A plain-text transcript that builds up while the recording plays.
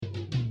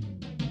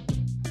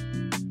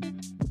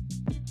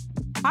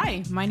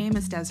Hi, my name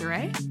is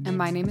Desiree. And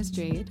my name is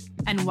Jade.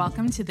 And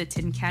welcome to the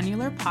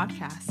Tincanular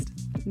Podcast.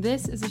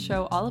 This is a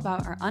show all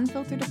about our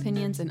unfiltered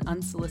opinions and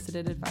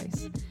unsolicited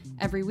advice.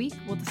 Every week,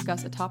 we'll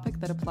discuss a topic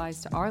that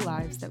applies to our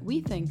lives that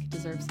we think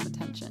deserves some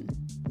attention.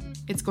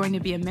 It's going to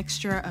be a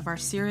mixture of our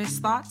serious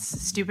thoughts,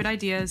 stupid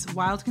ideas,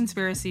 wild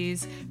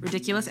conspiracies,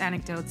 ridiculous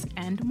anecdotes,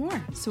 and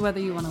more. So whether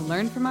you want to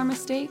learn from our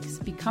mistakes,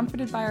 be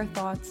comforted by our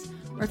thoughts,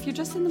 or if you're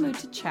just in the mood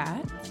to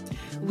chat,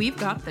 we've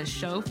got the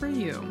show for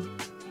you.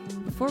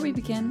 Before we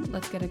begin,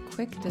 let's get a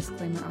quick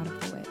disclaimer out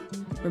of the way.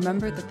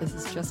 Remember that this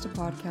is just a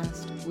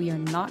podcast. We are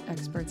not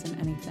experts in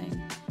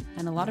anything.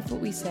 And a lot of what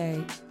we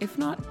say, if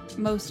not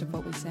most of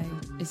what we say,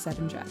 is said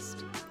in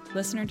jest.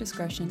 Listener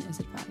discretion is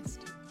advised.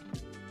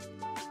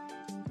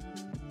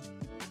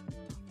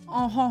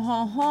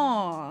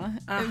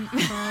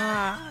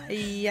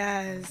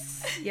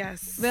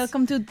 Yes.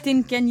 Welcome to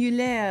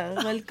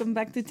Tincanular. Welcome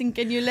back to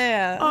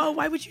Tincanular. Oh,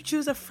 why would you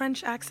choose a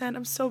French accent?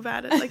 I'm so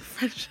bad at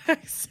French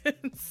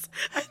accents.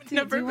 I've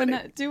never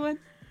do one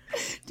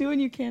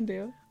you can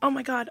do. Oh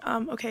my god.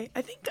 Okay.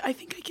 I think I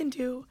can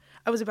do.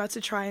 I was about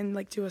to try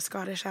and do a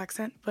Scottish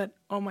accent, but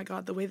oh my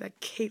god, the way that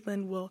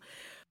Caitlin will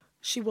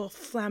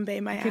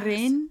flambe my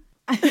green.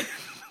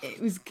 It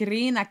was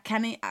green. I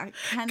can't.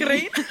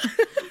 Green.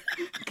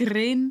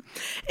 Green.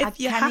 If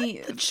you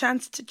had the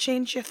chance to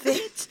change your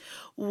fate,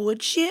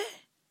 would you?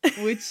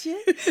 Would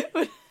you?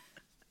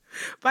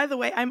 By the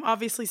way, I'm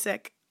obviously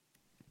sick.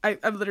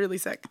 I'm literally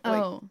sick.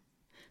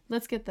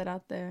 Let's get that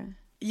out there.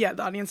 Yeah,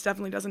 the audience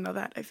definitely doesn't know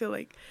that. I feel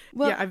like,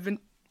 I've been...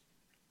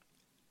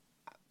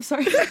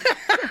 Sorry.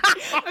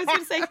 I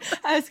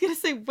was gonna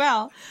say,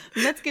 well,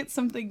 let's get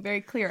something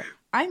very clear.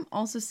 I'm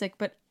also sick,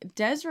 but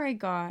Desiree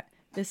got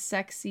the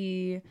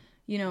sexy,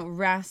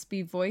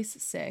 raspy voice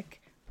sick.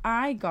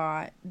 I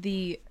got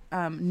the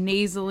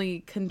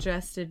nasally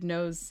congested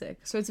nose sick.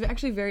 So it's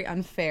actually very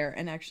unfair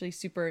and actually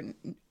super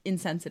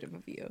insensitive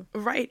of you.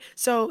 Right.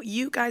 So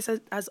you guys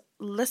as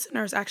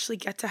listeners actually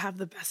get to have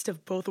the best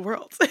of both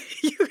worlds.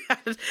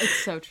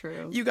 It's so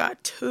true. You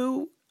got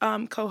two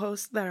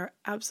co-hosts that are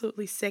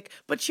absolutely sick.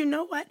 But you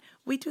know what?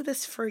 We do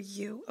this for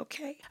you,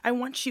 okay? I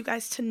want you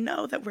guys to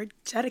know that we're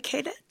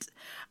dedicated.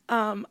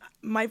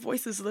 My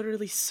voice is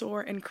literally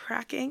sore and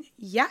cracking,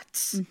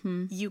 yet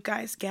you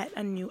guys get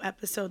a new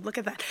episode. Look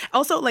at that.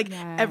 Also,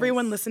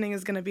 everyone listening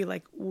is going to be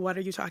like, what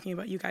are you talking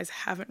about? You guys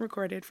haven't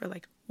recorded for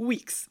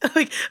weeks.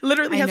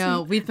 Literally. I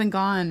know. We've been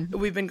gone.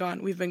 We've been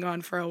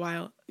gone for a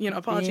while.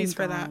 Apologies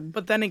for that.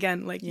 But then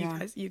again,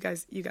 you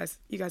guys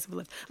have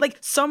lived.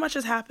 So much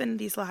has happened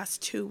these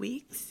last 2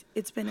 weeks.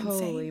 It's been insane.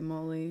 Holy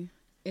moly.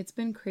 It's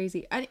been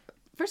crazy.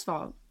 First of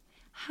all,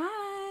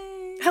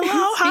 hi.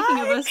 Hello,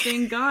 Speaking of us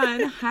being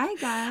gone, hi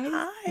guys.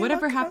 Hi,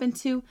 whatever welcome. happened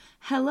to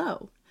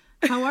hello?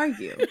 How are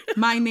you?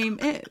 My name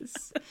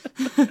is.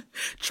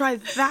 Try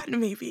that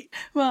maybe.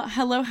 Well,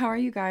 hello, how are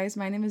you guys?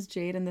 My name is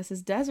Jade and this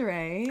is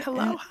Desiree.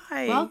 Hello,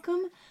 hi.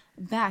 Welcome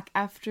back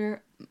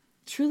after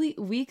truly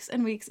weeks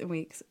and weeks and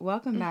weeks.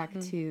 Welcome back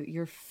to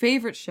your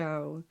favorite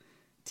show,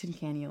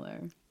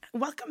 Tincanular.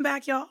 Welcome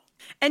back, y'all.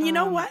 And you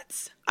know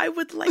what? I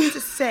would like to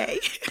say...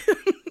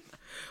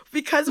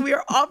 because we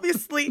are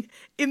obviously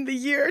in the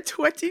year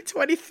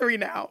 2023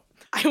 now,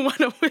 I want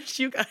to wish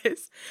you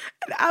guys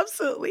an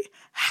absolutely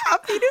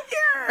happy new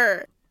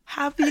year.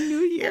 Happy New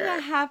Year. And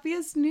the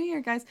happiest New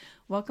Year, guys.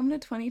 Welcome to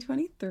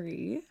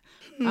 2023.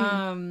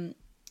 I'm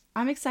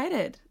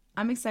excited.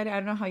 I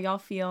don't know how y'all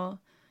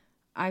feel.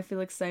 I feel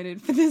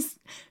excited for this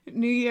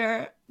new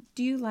year.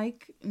 Do you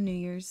like New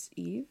Year's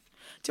Eve?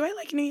 Do I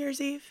like New Year's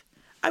Eve?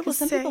 I will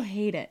say... Some people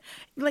hate it.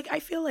 I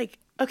feel like...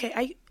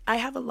 Okay, I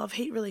have a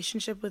love-hate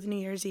relationship with New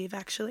Year's Eve,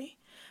 actually,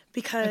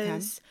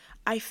 because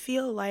I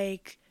feel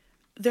like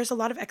there's a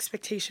lot of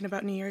expectation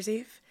about New Year's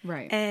Eve.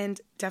 Right. And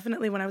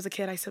definitely when I was a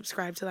kid, I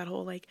subscribed to that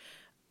whole,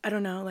 I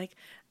don't know,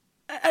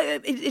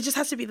 it just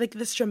has to be,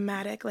 this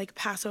dramatic,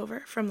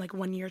 Passover from,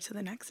 one year to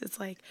the next. It's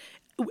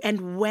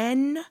and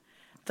when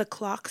the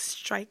clock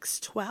strikes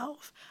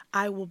 12,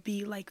 I will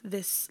be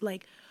this,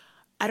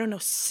 I don't know,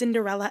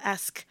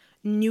 Cinderella-esque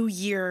New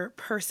Year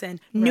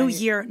person, new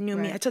year, new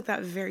me. I took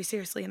that very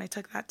seriously and I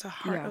took that to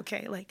heart. Yeah.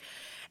 Okay.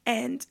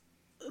 And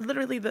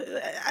literally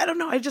I don't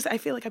know. I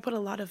feel like I put a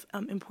lot of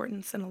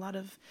importance and a lot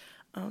of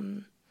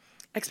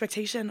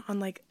expectation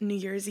on New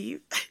Year's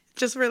Eve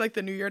just for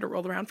the new year to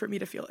roll around for me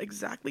to feel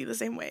exactly the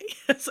same way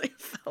as I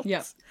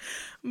felt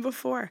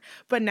before.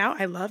 But now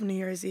I love New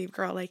Year's Eve,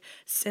 girl.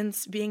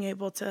 Since being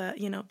able to,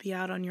 be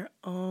out on your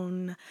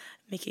own,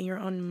 making your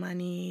own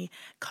money,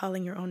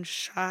 calling your own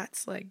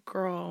shots,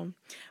 girl,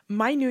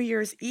 my New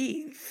Year's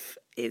Eve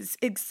is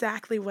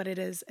exactly what it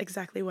is,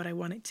 exactly what I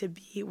want it to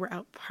be. We're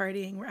out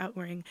partying, we're out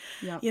wearing,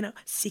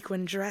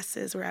 sequin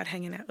dresses, we're out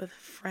hanging out with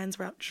friends,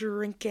 we're out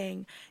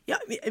drinking. Yeah,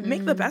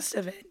 make the best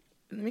of it.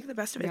 Make the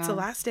best of it. It's the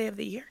last day of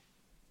the year.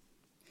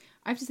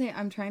 I have to say,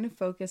 I'm trying to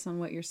focus on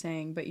what you're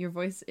saying, but your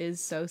voice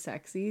is so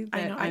sexy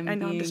that I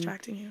know I'm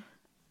distracting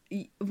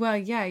you. Well,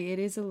 yeah, it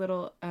is a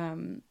little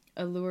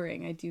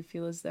alluring. I do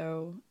feel as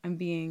though I'm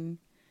being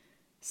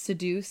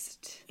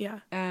seduced. Yeah.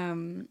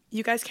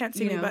 You guys can't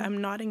see me, but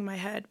I'm nodding my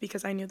head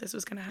because I knew this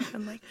was gonna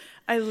happen. Like,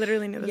 I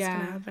literally knew this was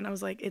gonna happen. I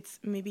was like, it's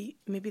maybe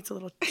it's a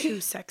little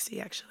too sexy,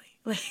 actually.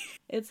 Like,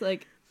 it's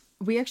like,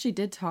 we actually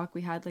did talk.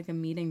 We had like a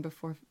meeting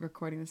before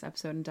recording this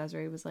episode, and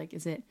Desiree was like,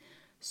 "Is it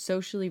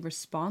socially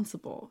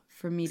responsible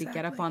for me to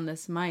get up on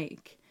this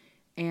mic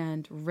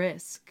and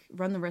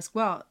run the risk?"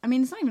 Well, I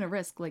mean, it's not even a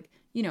risk. Like,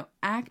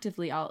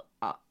 actively,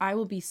 I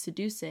will be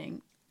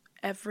seducing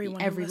every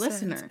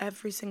listener,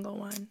 every single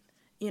one.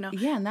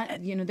 Yeah, and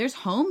that there's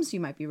homes you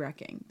might be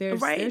wrecking.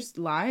 There's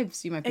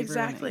lives you might be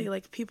ruining.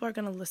 Like, people are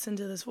gonna listen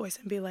to this voice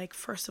and be like,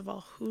 first of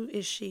all, who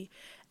is she?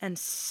 And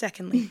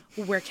secondly,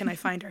 where can I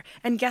find her?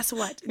 And guess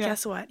what?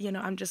 Guess what?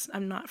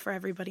 I'm not for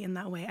everybody in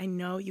that way. I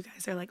know you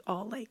guys are like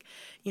all like,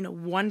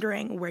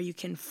 wondering where you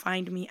can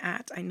find me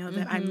at. I know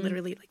that I'm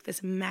literally like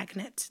this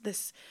magnet,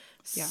 this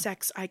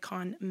sex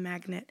icon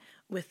magnet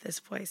with this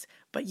voice,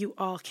 but you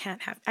all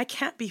I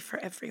can't be for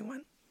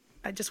everyone.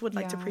 I just would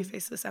like to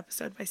preface this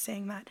episode by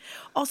saying that.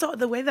 Also,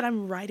 the way that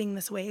I'm riding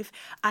this wave,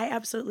 I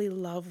absolutely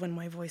love when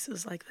my voice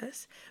is like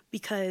this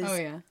because,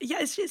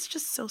 it's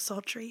just so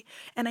sultry.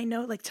 And I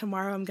know, like,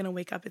 tomorrow I'm going to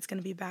wake up, it's going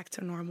to be back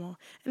to normal.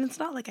 And it's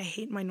not like I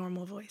hate my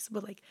normal voice,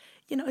 but, like,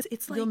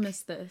 it's like... You'll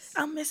miss this.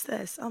 I'll miss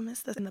this.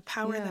 And the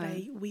power that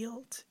I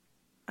wield,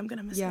 I'm going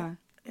to miss it.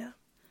 Yeah.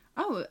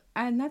 Oh,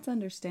 and that's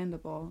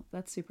understandable.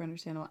 That's super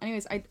understandable.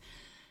 Anyways,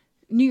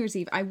 New Year's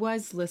Eve, I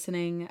was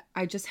listening.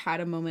 I just had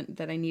a moment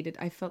that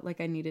I felt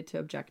like I needed to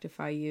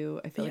objectify you.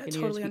 I feel like I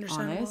needed to be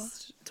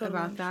honest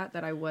about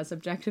that I was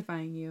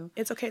objectifying you.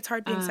 It's okay. It's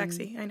hard being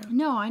sexy. I know.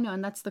 No, I know.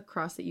 And that's the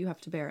cross that you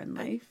have to bear in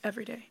life.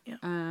 Every day.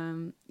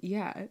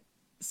 Yeah.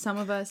 Some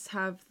of us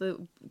have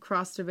the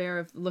cross to bear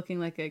of looking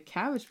like a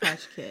Cabbage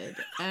Patch Kid.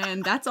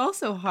 And that's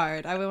also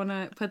hard. I want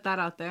to put that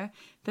out there.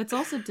 That's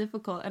also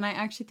difficult. And I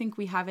actually think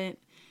we haven't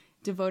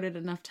devoted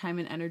enough time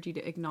and energy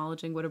to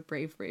acknowledging what a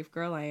brave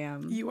girl I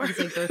am. You are.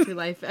 Because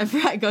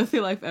I go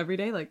through life every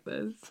day like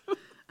this.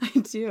 I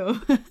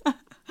do.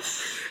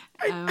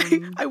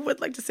 I would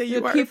like to say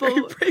you are a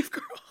very brave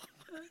girl.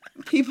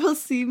 People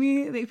see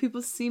me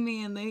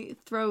and they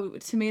throw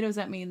tomatoes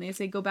at me and they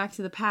say, "Go back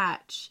to the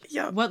patch."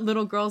 Yeah. What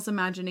little girl's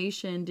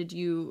imagination did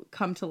you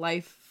come to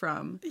life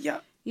from? Yeah.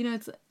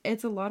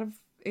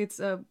 It's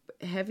a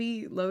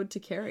heavy load to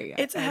carry.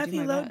 It's a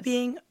heavy load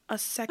being a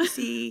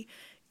sexy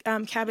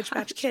Cabbage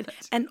Patch Kid,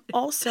 and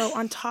also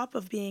on top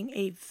of being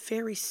a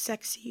very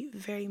sexy,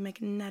 very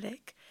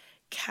magnetic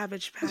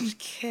Cabbage Patch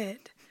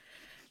Kid,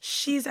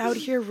 she's out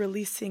here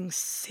releasing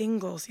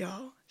singles,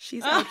 y'all.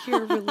 She's out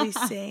here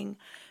releasing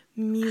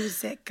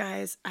music,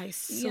 guys. I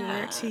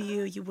swear to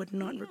you, you would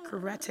not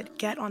regret it.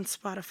 Get on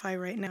Spotify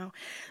right now.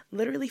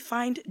 Literally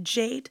find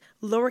Jade,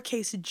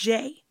 lowercase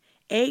J,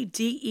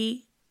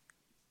 ADE,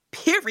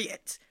 period.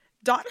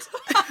 Dot.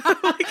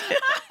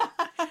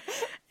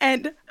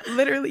 And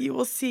literally you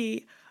will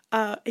see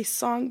a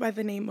song by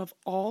the name of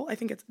All. I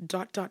think it's ...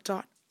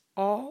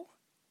 All.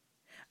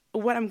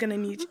 What I'm going to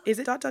need... Is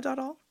it ...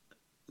 All?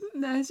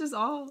 No, it's just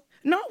All.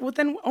 No, well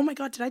then, oh my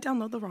God, did I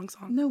download the wrong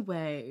song? No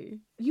way.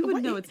 You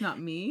would know it's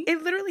not me.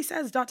 It literally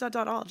says ...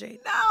 All,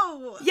 Jade.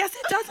 No. Yes,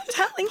 it does. I'm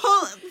telling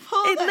you.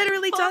 It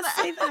literally does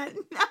say that.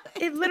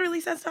 It literally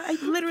says that.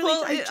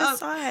 I just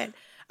saw it.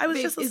 I was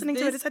just listening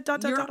to it. It said ...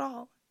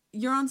 All.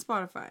 You're on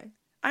Spotify.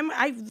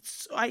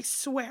 I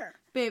swear.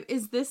 Babe,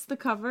 is this the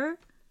cover?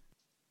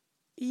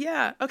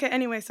 Yeah. Okay,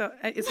 anyway, so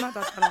it's not ...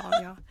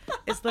 All, y'all.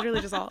 It's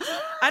literally just All.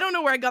 I don't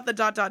know where I got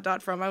the ...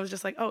 from. I was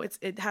just like, oh,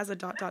 it has a ...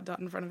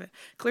 in front of it.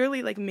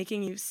 Clearly, like,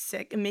 making you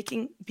sick,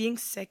 and being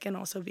sick and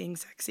also being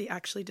sexy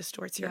actually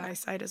distorts your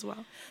eyesight as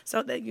well.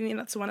 So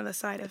that's one of the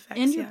side effects.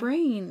 And your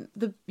brain,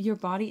 your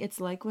body,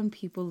 it's like when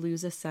people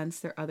lose a sense,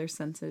 their other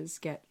senses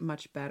get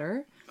much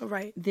better.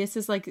 Right. This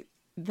is like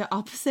the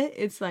opposite.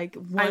 It's like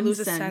one I lose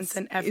a sense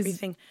and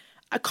everything.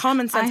 A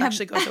common sense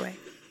actually goes away.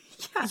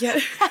 Yeah.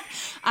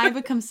 I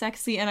become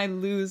sexy and I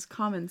lose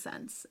common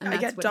sense. And that's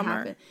I get what dumber.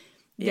 Happened.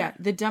 Yeah,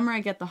 the dumber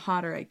I get, the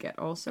hotter I get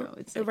also.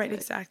 It's like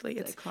exactly.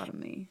 It's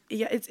dichotomy.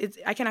 Yeah, it's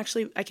I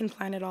can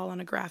plan it all on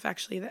a graph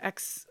actually. The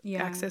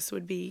x-axis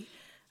would be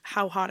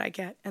how hot I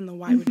get and the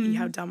y would be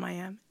how dumb I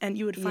am. And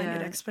you would find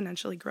it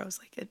exponentially grows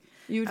like it.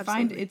 You would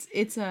find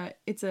it's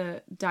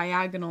a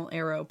diagonal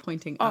arrow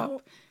pointing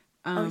up.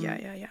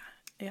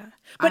 Yeah.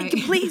 But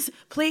please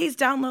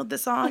download the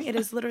song. It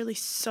is literally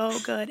so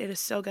good. It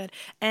is so good.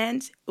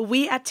 And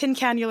we at Tin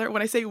Cannular,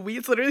 when I say we,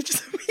 it's literally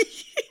just me.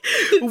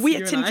 We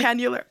at Tin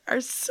Cannular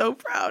are so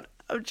proud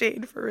of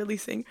Jade for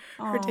releasing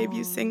her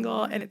debut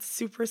single. And it's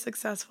super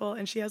successful.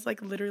 And she has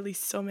like literally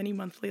so many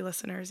monthly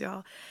listeners,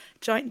 y'all.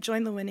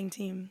 Join the winning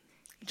team.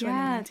 Join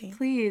the winning team.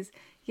 Please.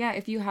 Yeah,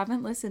 if you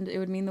haven't listened, it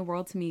would mean the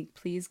world to me.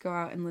 Please go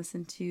out and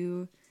listen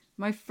to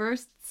my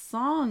first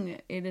song.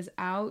 It is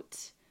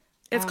out.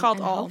 It's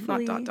called All,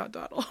 not ...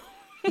 All.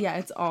 Yeah,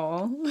 it's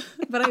All.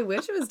 But I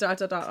wish it was ...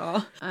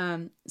 All.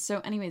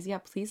 So anyways, yeah,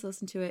 please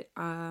listen to it.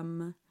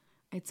 I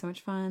had so much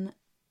fun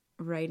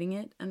writing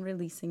it and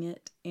releasing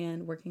it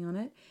and working on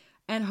it.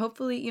 And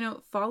hopefully,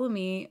 follow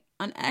me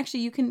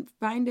Actually, you can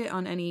find it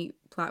on any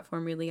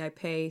platform, really. I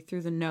pay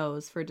through the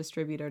nose for a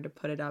distributor to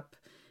put it up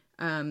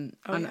on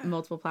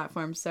multiple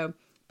platforms. So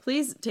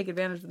please take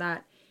advantage of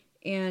that.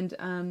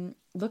 And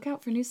look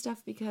out for new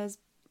stuff, because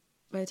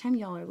by the time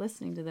y'all are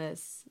listening to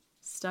this,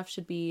 stuff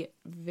should be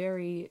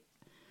down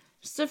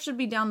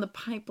the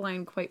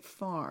pipeline quite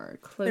far.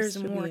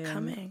 There's more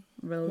coming.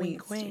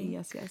 Released. Wink,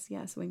 wink.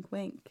 Yes. Wink,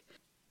 wink.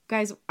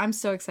 Guys, I'm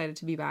so excited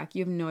to be back.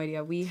 You have no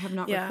idea. We have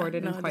not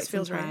recorded in quite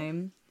some time.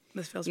 Right.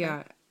 This feels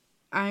right.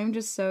 I'm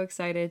just so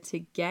excited to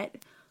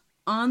get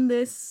on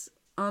this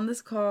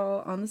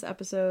call, on this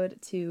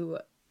episode, to,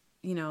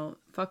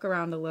 fuck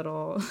around a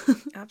little.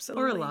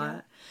 Absolutely. Or a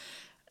lot.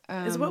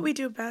 Is what we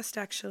do best,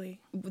 actually.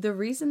 The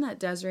reason that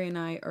Desiree and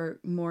I are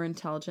more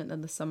intelligent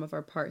than the sum of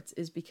our parts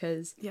is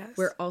because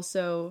we're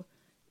also,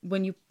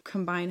 when you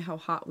combine how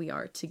hot we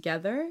are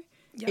together,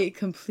 it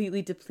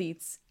completely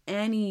depletes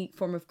any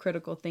form of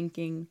critical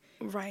thinking.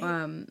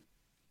 Right.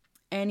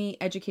 Any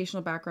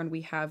educational background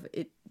we have,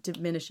 it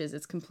diminishes.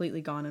 It's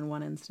completely gone in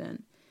one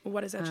instant.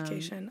 What is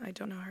education? I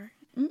don't know her.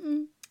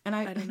 And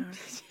I don't know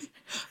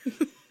her.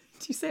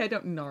 Did you say I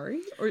don't know,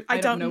 or I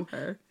don't know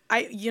her?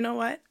 You know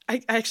what?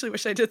 I actually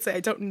wish I did say I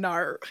don't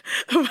gnar.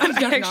 I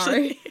don't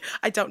gnar.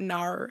 I don't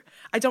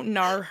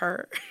gnar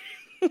her.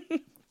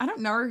 I don't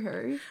gnar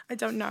her. I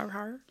don't gnar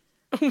her.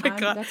 Oh my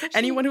God. Actually...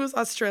 Anyone who is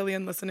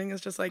Australian listening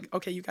is just like,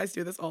 okay, you guys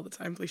do this all the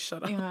time. Please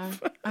shut up. Yeah.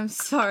 I'm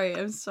sorry,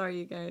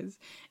 you guys.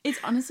 It's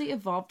honestly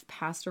evolved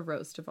past a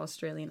roast of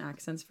Australian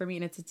accents for me,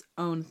 and it's its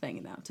own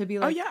thing now. To be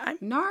like,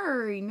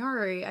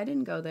 Nari. I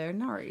didn't go there.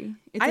 Nari.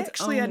 I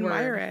actually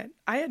admire it.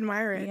 I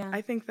admire it. Yeah.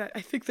 I think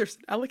there's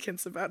an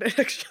elegance about it,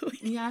 actually.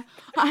 Yeah.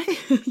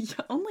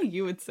 Only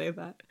you would say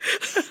that.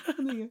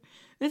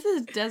 This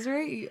is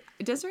Desiree.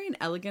 Desiree and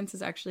elegance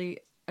is actually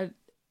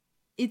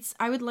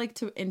I would like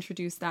to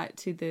introduce that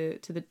to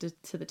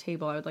the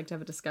table. I would like to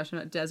have a discussion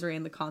about Desiree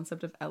and the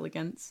concept of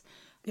elegance.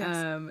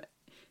 Yes.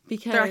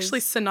 Because they're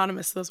actually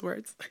synonymous, those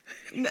words.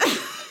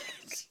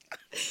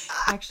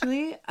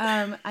 Actually,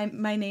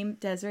 my name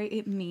Desiree,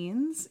 it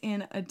means,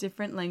 in a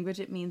different language,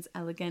 it means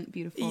elegant,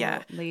 beautiful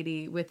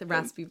lady with a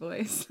raspy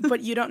voice.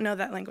 But you don't know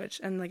that language,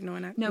 and like no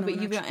one.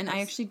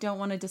 I actually don't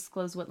want to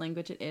disclose what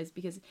language it is,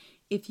 because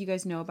if you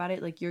guys know about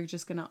it, like you're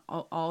just gonna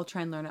all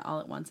try and learn it all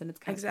at once, and it's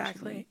kind of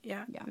exactly.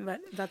 Yeah.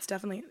 But that's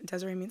definitely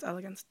Desiree means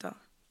elegance. Duh.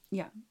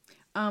 Yeah.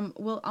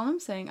 Well, all I'm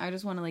saying, I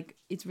just want to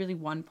it's really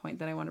one point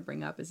that I want to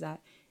bring up is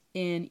that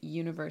in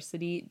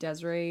university,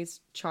 Desiree's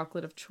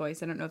chocolate of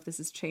choice, I don't know if this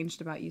has changed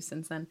about you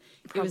since then.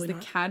 Probably it was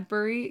the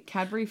Cadbury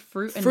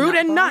fruit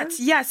and nuts.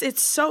 Yes,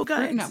 it's so good.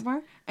 Fruit and nut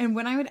bar. And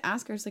when I would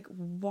ask her, I was like,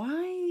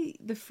 why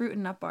the fruit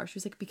and nut bar? She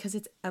was like, because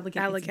it's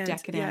elegant. It's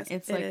decadent.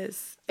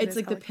 Yes, it's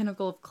like the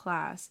pinnacle of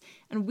class.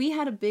 And we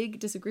had a big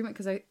disagreement,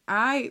 because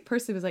I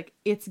personally was like,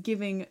 it's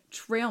giving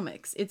trail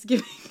mix. It's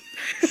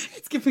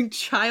giving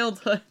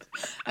childhood.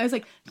 I was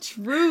like,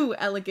 true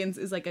elegance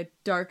is like a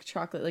dark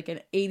chocolate, like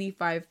an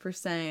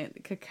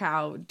 85%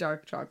 cacao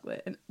dark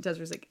chocolate. And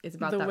Desiree's like, it's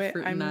about that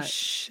fruit and nut. I'm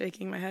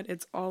shaking my head.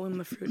 It's all in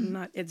the fruit and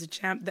nut. It's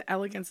the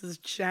elegance is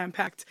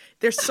jam-packed.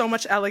 There's so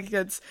much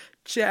elegance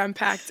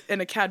jam-packed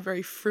in a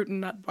Cadbury fruit and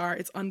nut bar.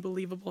 It's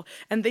unbelievable.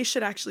 And they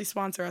should actually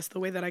sponsor us the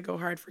way that I go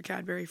hard for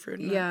Cadbury fruit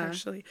and nut,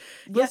 actually.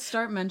 We'll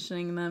start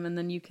mentioning them, and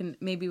then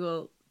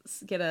we'll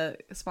get a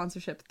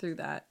sponsorship through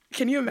that.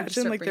 Can you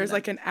imagine there's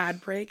an ad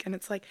break and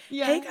it's like,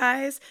 hey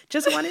guys,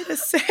 just wanted to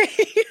say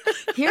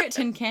here at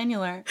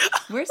Tincannular,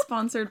 we're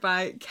sponsored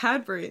by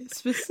Cadbury,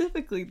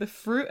 specifically the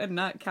fruit and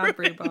nut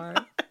Cadbury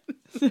bar.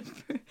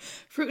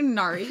 Fruit and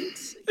nut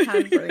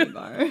Cadbury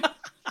bar.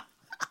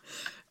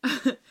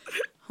 I'm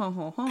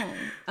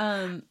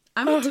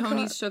a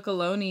Tony's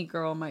Chocolonely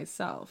girl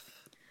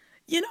myself.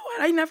 You know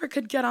what? I never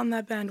could get on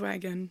that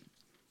bandwagon.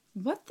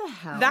 What the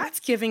hell? That's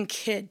giving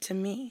kid to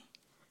me.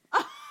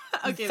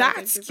 Okay,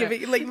 that's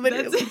giving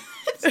literally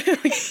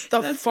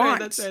the font.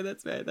 That's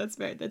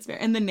fair.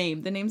 And the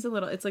name's a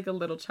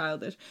little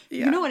childish.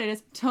 Yeah. You know what it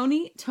is?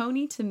 Tony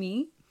to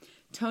me,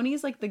 Tony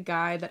is like the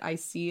guy that I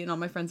see, and all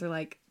my friends are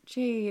like,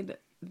 Jade,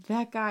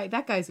 that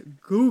guy's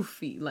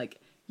goofy. Like,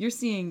 you're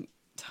seeing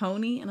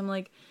Tony, and I'm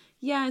like,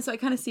 yeah. And so I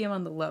kind of see him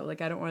on the low.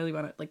 Like, I don't really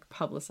want to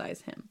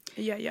publicize him.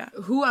 Yeah.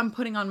 Who I'm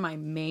putting on my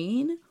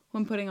main.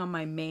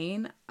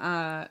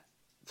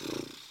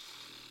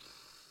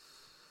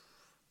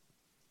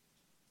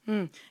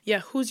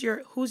 Yeah, who's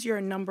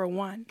your number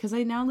one? Because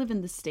I now live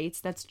in the States.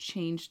 That's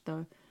changed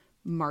the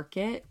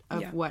market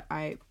of what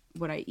I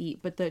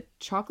eat. But the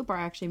chocolate bar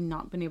I actually have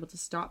not been able to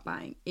stop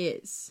buying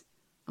is,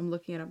 I'm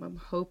looking it up. I'm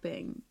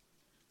hoping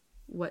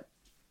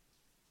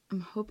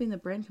the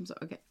brand comes up.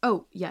 Okay.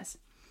 Oh, yes.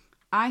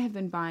 I have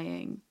been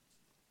buying,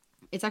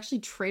 it's actually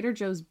Trader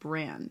Joe's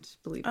brand,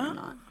 believe it or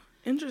not.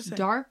 Interesting.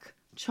 Dark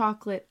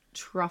chocolate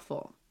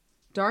truffle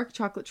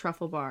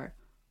bar.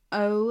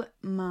 Oh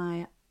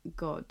my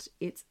God,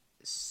 it's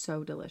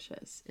so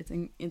delicious.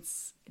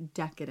 It's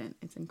decadent.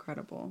 It's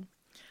incredible.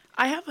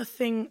 I have a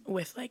thing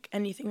with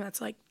anything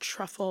that's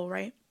truffle,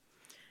 right?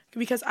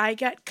 Because I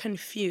get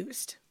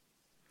confused.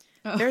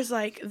 Oh. There's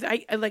like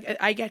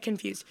I get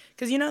confused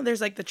because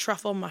there's like the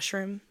truffle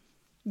mushroom.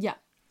 Yeah.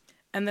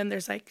 And then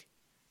there's like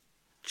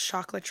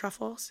chocolate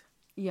truffles.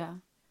 Yeah.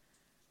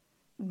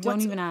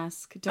 Don't even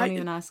ask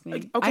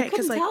me. Okay, I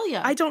couldn't like, tell you.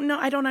 I don't know.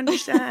 I don't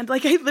understand.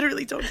 Like, I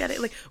literally don't get it.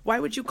 Like, why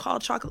would you call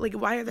chocolate? Like,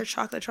 why are there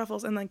chocolate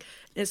truffles? And like,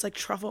 it's like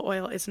truffle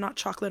oil. It's not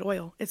chocolate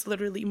oil. It's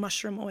literally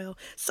mushroom oil.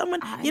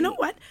 You know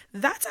what?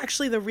 That's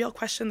actually the real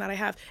question that I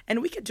have,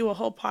 and we could do a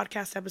whole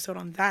podcast episode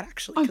on that.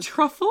 Actually, on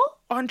truffle.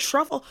 On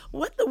truffle.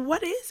 What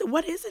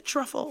is a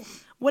truffle?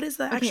 What is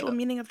the actual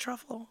meaning of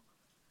truffle?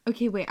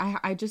 Okay, wait.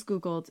 I just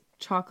googled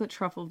chocolate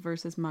truffle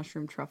versus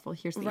mushroom truffle.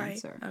 Here's the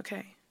answer.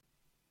 Okay.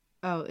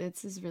 Oh,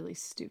 this is really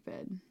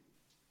stupid.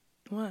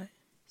 What?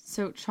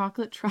 So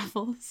chocolate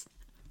truffles.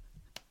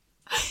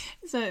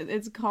 So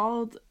it's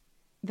called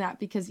that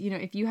because,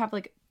 if you have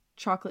like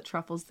chocolate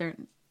truffles, they're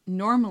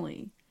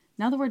normally,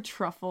 now the word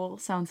truffle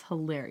sounds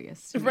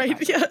hilarious. Right,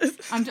 yes.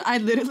 I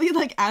literally,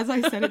 like, as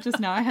I said it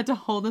just now, I had to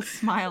hold a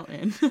smile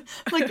in.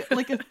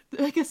 like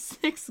a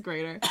sixth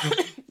grader.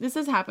 This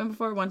has happened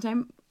before. One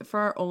time for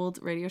our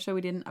old radio show,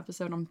 we did an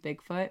episode on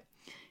Bigfoot.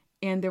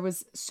 And there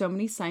was so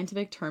many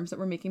scientific terms that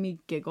were making me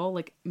giggle,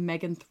 like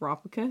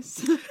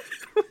Meganthropicus. Oh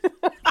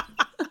my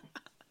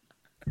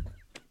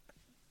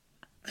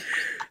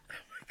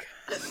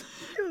god!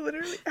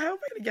 Literally, how am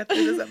I gonna get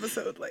through this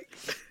episode? Like,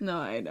 no,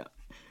 I know.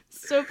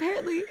 So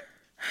apparently,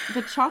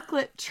 the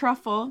chocolate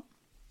truffle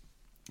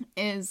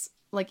is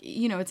like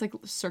it's like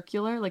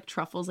circular, like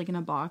truffles, like in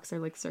a box, are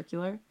like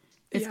circular.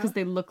 It's because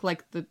they look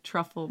like the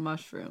truffle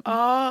mushroom.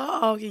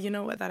 Oh, okay. You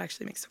know what? That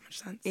actually makes so much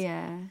sense.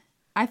 Yeah.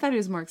 I thought it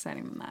was more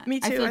exciting than that. Me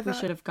too. I feel like we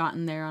should have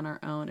gotten there on our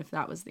own if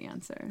that was the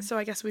answer. So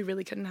I guess we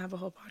really couldn't have a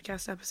whole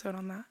podcast episode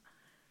on that.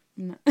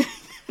 No.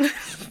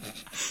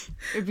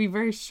 It'd be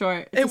very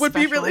short. It would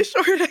be really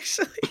short,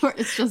 actually. Or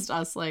it's just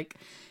us like,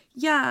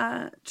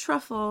 yeah,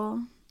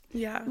 truffle.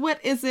 Yeah.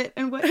 What is it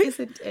and what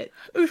isn't it?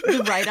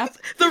 The write-up.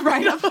 The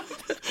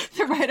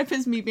write-up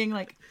is me being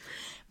like,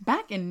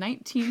 back in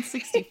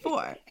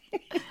 1964...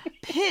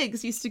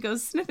 pigs used to go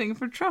sniffing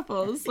for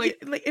truffles. Like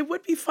it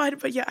would be fun,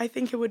 but yeah, I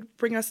think it would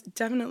bring us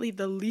definitely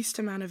the least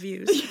amount of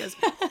views because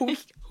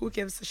who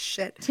gives a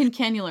shit? Tin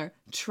Cannular,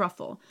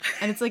 truffle.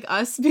 And it's like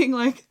us being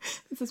like,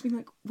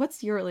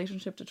 what's your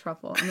relationship to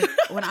truffle? And like,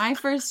 when I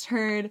first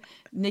heard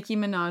Nicki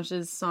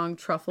Minaj's song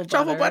Truffle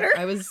Butter,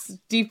 I was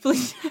deeply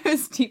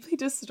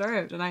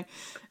disturbed, and I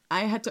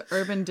had to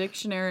Urban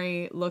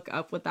Dictionary look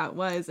up what that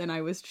was, and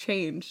I was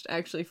changed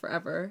actually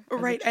forever.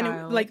 Right,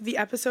 and the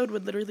episode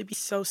would literally be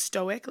so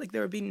stoic, like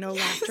there would be no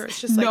laughter. It's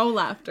just like no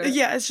laughter.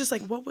 Yeah, it's just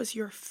like, what was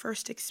your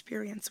first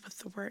experience with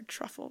the word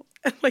truffle?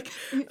 And like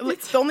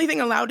the only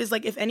thing allowed is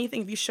like, if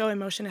anything, if you show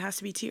emotion, it has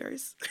to be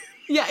tears.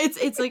 Yeah,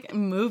 it's like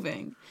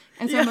moving.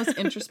 And it's our most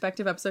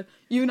introspective episode.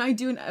 You and I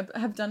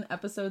have done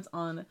episodes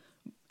on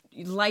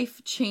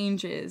life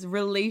changes,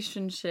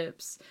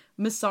 relationships,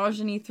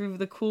 misogyny through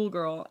the cool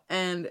girl,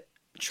 and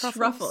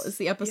truffle is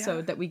the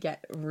episode that we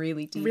get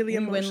really deep. Really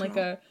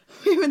emotional.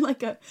 We win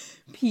like a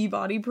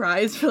Peabody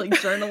Prize for like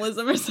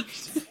journalism or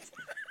something.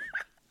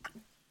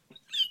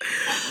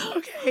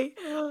 Okay.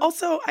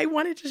 Also, I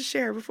wanted to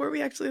share before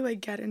we actually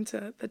like get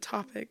into the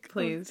topic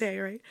of the day,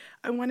 right?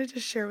 I wanted to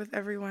share with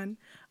everyone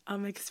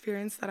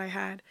experience that I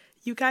had.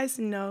 You guys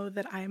know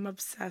that I am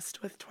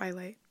obsessed with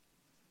Twilight.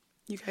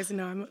 You guys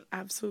know I'm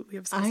absolutely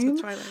obsessed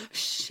with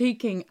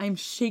Twilight. I'm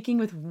shaking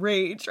with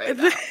I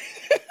now.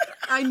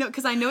 I know,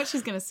 because I know what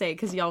she's going to say,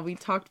 because y'all, we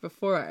talked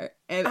before.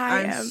 And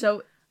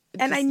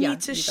I need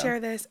to share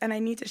this,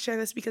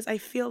 because I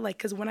feel like,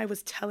 because when I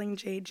was telling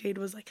Jade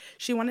was like,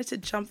 she wanted to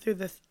jump through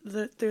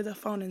the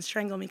phone and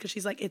strangle me, because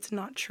she's like, it's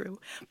not true.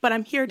 But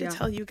I'm here to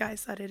tell you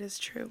guys that it is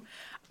true.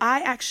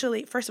 I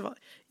actually, first of all,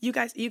 you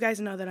guys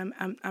know that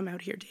I'm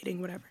out here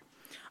dating, whatever.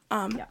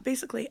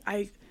 Basically,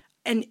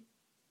 and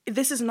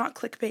this is not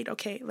clickbait,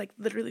 okay? Like,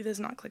 literally, this is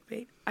not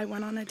clickbait. I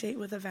went on a date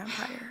with a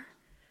vampire.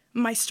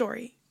 My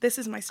story. This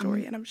is my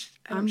story, and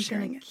I'm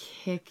sharing it.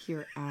 Kick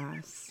your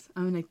ass.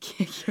 I'm gonna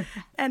kick your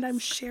ass. And I'm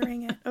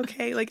sharing it,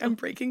 okay? Like, I'm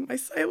breaking my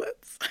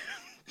silence.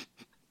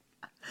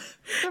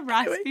 The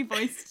raspy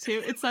voice,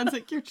 too. It sounds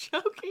like you're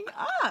choking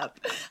up.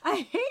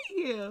 I hate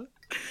you.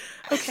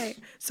 Okay,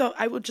 so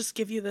I will just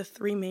give you the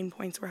 3 main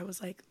points where I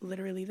was like,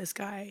 literally, this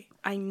guy,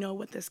 I know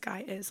what this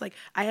guy is. Like,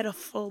 I had a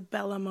full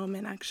Bella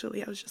moment,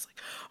 actually. I was just like,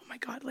 oh my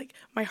God, like,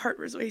 my heart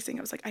was racing.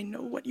 I was like, I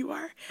know what you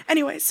are.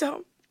 Anyway,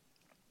 so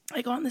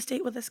I go on this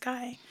date with this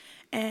guy,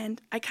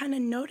 and I kind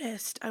of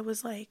noticed, I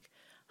was like,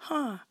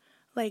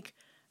 like,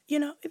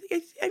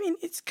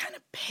 it's kind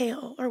of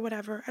pale or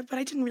whatever, but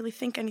I didn't really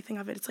think anything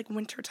of it. It's like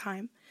winter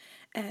time.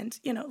 And,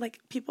 like,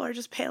 people are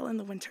just pale in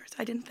the winters.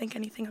 I didn't think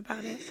anything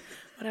about it,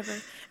 whatever.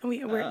 And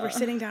we're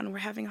sitting down and we're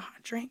having a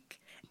hot drink.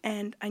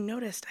 And I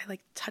noticed I,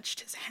 like, touched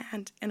his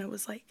hand, and it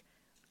was, like,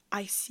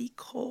 icy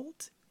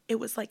cold. It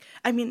was, like,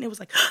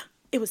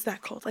 it was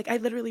that cold. Like, I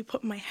literally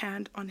put my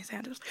hand on his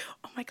hand. It was like,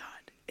 oh, my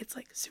God, it's,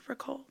 like, super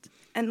cold.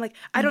 And, like,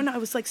 I don't know. I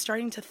was, like,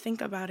 starting to think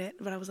about it,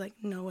 but I was like,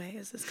 no way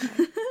is this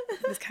guy.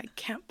 This guy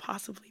can't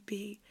possibly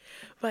be.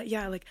 But,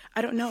 yeah, like,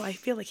 I don't know. I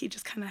feel like he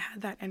just kind of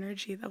had that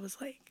energy that was,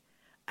 like,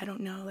 I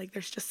don't know, like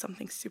there's just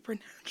something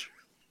supernatural.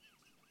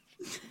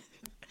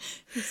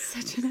 He's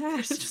such an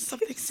ass. There's just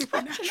something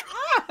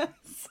supernatural.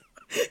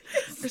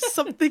 There's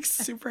something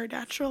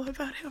supernatural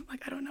about him.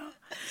 Like, I don't know.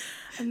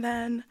 And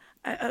then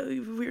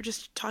we were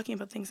just talking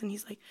about things, and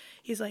he's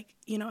like,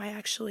 you know, I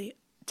actually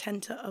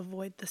tend to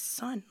avoid the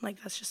sun.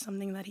 Like, that's just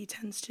something that he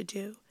tends to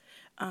do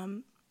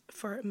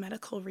for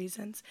medical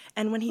reasons.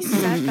 And when he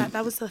said that,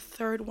 that was the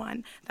third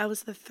one. That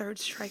was the third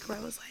strike where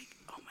I was like,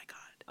 oh my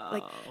God.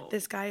 Like,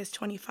 this guy is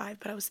 25,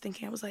 but I was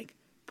thinking, I was like,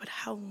 but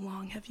how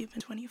long have you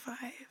been 25?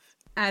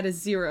 Add a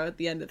 0 at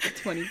the end of the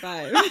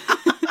 25.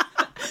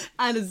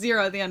 Add a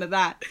 0 at the end of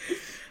that.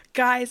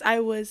 Guys, I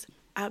was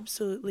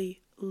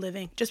absolutely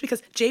living. Just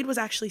because Jade was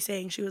actually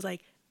saying, she was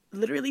like,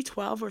 literally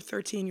 12 or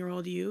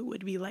 13-year-old you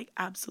would be like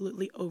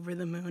absolutely over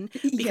the moon.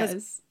 Because,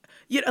 yes.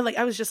 You know, like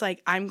I was just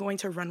like, I'm going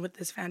to run with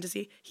this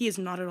fantasy. He is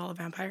not at all a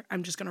vampire.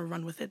 I'm just going to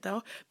run with it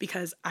though,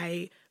 because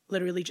I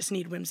literally just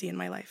need whimsy in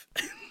my life.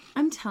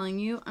 I'm telling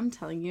you,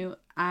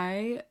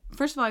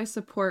 first of all, I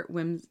support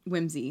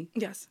whimsy.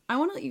 Yes. I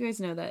want to let you guys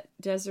know that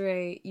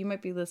Desiree, you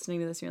might be listening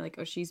to this and you're like,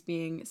 oh, she's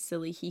being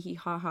silly, hee hee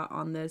ha ha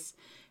on this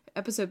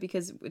episode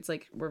because it's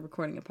like we're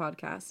recording a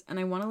podcast. And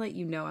I want to let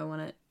you know, I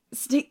want to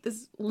state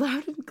this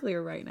loud and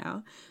clear right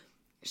now.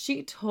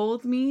 She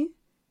told me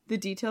the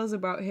details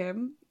about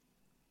him.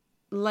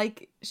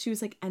 Like, she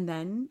was like, and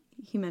then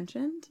he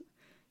mentioned,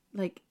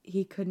 like,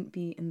 he couldn't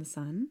be in the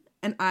sun.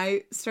 And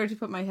I started to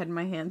put my head in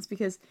my hands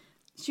because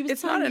she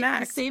was telling me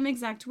the same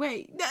exact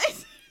way.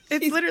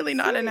 It's literally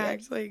not an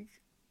act. Like,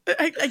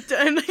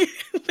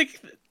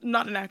 like,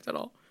 not an act at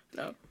all.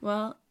 No.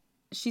 Well,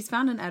 she's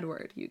found an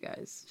Edward, you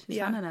guys. She's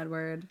found an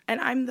Edward.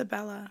 And I'm the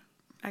Bella,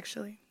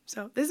 actually.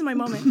 So this is my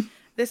moment.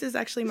 This is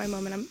actually my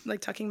moment. I'm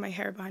like tucking my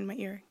hair behind my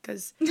ear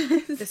because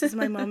this is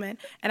my moment.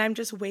 And I'm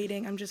just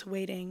waiting. I'm just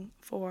waiting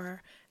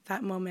for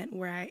that moment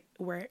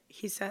where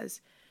he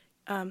says,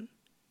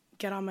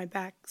 get on my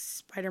back,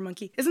 spider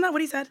monkey. Isn't that what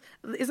he said?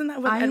 Isn't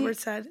that what Edward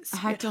said?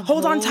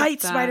 Hold on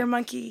tight, spider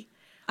monkey.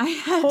 I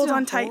had hold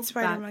on tight,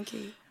 spider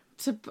monkey.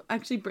 To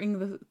actually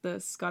bring the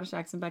Scottish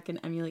accent back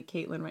and emulate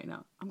Caitlin right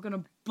now. I'm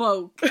gonna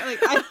boke.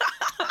 Like,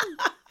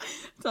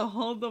 to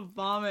hold the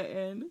vomit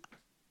in.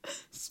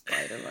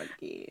 Spider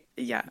monkey.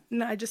 Yeah,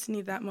 no, I just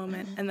need that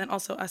moment. And then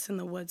also us in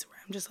the woods where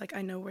I'm just like,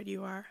 I know where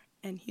you are.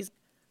 And he's,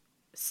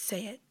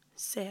 say it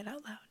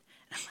out loud.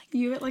 And I'm like,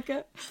 you at like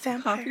a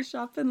coffee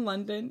shop in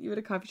London.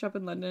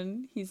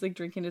 He's like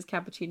drinking his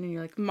cappuccino and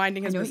you're like,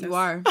 minding his business.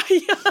 I know what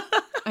you are.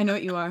 I know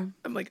what you are.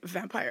 I'm like,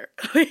 vampire.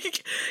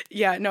 Like,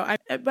 yeah, no,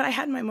 but I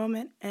had my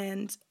moment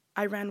and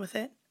I ran with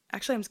it.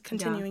 Actually, I'm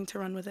continuing to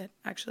run with it,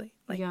 actually.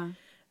 Like, yeah.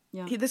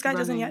 This guy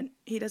doesn't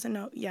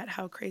know yet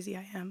how crazy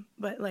I am.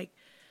 But like,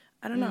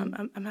 I don't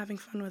know. I'm having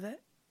fun with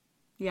it.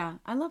 Yeah,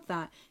 I love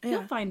that.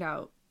 You'll find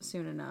out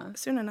soon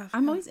enough.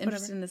 I'm always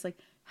interested in this. Like,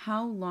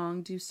 how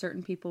long do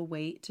certain people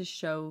wait to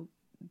show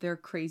their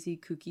crazy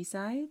kooky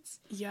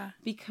sides? Yeah.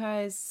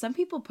 Because some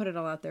people put it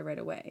all out there right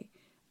away.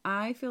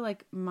 I feel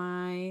like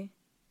my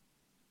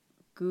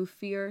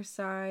goofier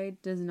side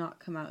does not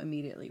come out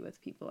immediately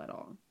with people at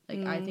all.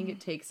 Like, I think it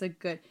takes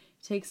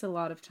a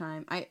lot of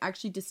time. I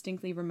actually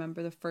distinctly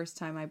remember the first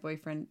time my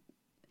boyfriend,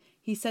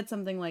 he said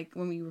something like,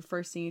 when we were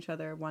first seeing each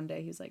other one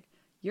day, he was like,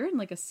 you're in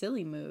like a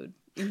silly mood.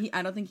 And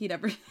I don't think he'd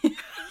ever,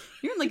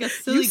 you're in like a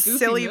silly, goofy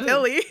silly mood.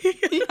 Billy.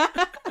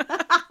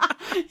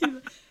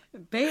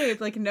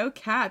 Babe, like, no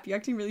cap. You're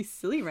acting really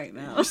silly right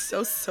now. You're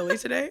so silly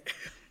today.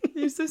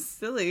 You're so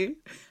silly.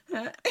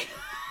 It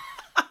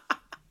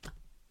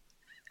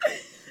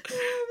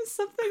was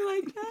something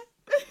like that.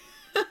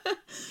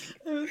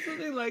 It was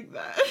something like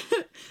that.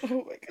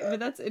 Oh my God. But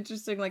that's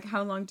interesting. Like,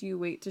 how long do you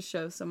wait to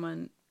show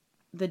someone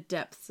the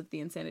depths of the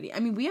insanity? I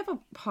mean, we have a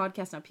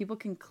podcast now. People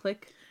can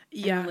click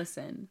and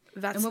listen.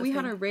 And when we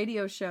had our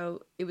radio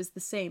show, it was the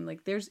same.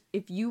 Like,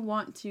 if you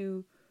want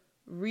to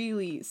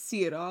really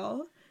see it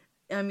all,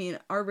 I mean,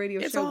 our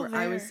radio show where there.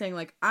 I was saying,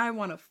 like, I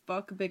want to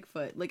fuck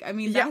Bigfoot. Like, I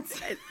mean,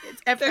 that's...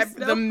 It's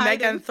the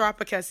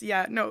Meganthropicus.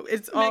 Yeah, no,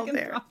 it's all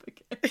there.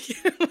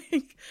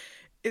 Like,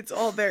 it's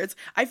all there.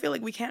 I feel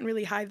like we can't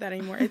really hide that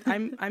anymore.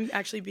 I'm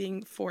actually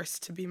being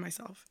forced to be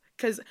myself.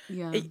 Because,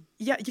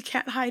 you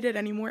can't hide it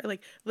anymore.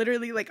 Like,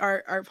 literally, like,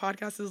 our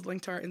podcast is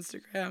linked to our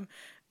Instagram.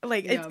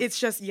 Like, it's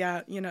just, it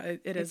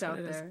is out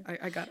there.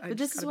 I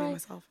just gotta be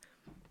myself.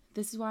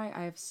 This is why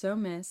I have so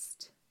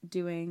missed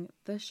doing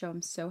the show.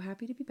 I'm so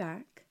happy to be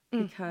back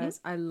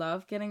because I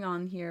love getting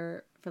on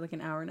here for like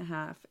an hour and a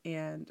half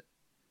and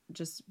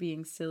just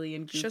being silly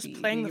and goofy. Just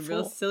playing the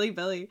real silly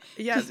Billy.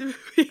 Yeah.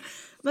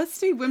 Let's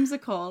stay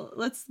whimsical.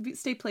 Let's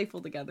stay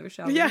playful together,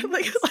 shall we? Yeah,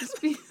 like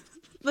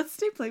let's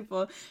stay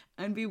playful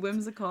and be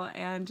whimsical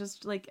and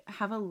just like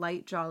have a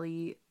light,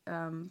 jolly,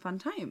 fun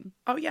time.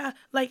 Oh yeah,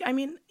 like I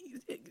mean,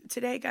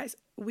 today, guys,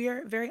 we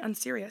are very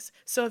unserious.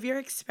 So if you're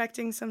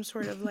expecting some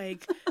sort of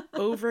like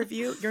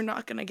overview, you're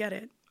not gonna get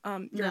it.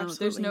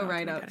 There's no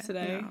write up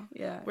today. No.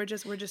 Yeah, we're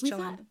just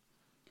chilling.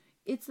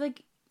 It's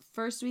like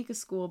first week of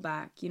school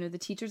back. You know, the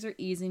teachers are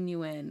easing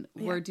you in.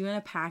 Yeah. We're doing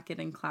a packet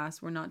in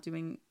class. We're not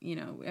doing. You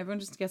know, everyone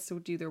just gets to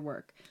do their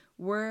work.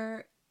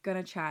 We're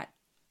gonna chat.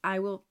 I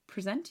will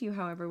present to you,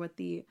 however, what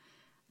the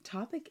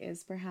topic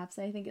is. Perhaps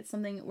I think it's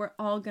something we're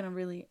all gonna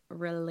really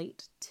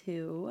relate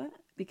to,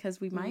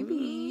 because we might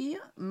be,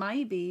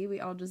 we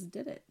all just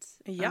did it.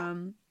 Yeah.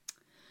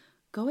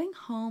 Going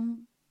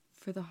home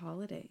for the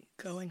holidays.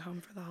 Going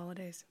home for the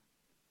holidays.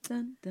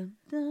 Dun, dun,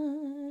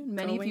 dun.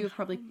 Many of you have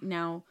probably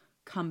now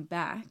come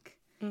back.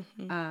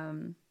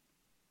 Mm-hmm.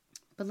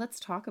 But let's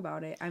talk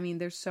about it. I mean,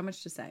 there's so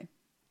much to say.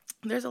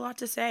 There's a lot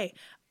to say.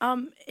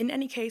 In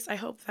any case, I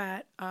hope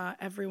that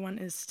everyone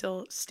is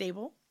still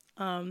stable.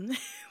 Coming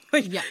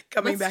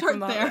back from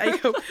the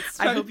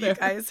I hope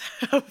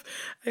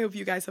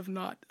you guys have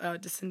not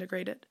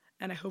disintegrated,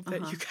 and I hope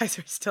that you guys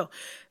are still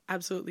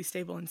absolutely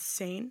stable and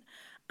sane.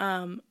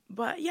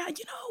 But yeah,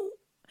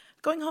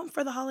 going home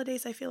for the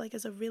holidays, I feel like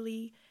is a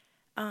really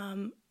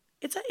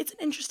it's an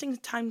interesting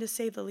time, to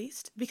say the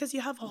least, because you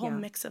have a whole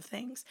mix of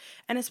things,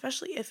 and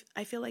especially if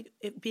I feel like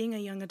being a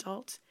young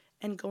adult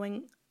and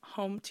going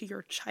home to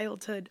your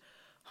childhood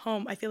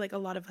home, I feel like a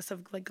lot of us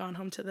have like gone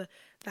home to the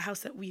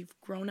house that we've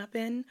grown up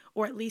in,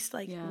 or at least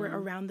like we're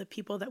around the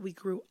people that we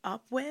grew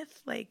up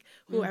with, like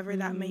whoever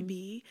that may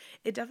be.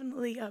 It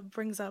definitely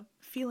brings up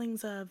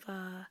feelings of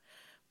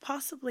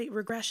possibly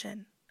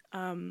regression.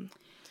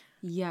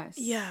 Yes.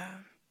 Yeah.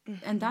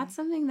 Mm-hmm. And that's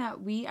something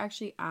that we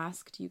actually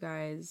asked you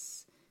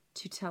guys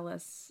to tell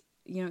us,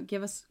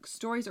 give us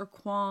stories or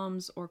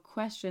qualms or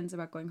questions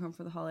about going home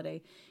for the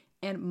holiday.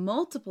 And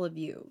multiple of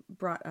you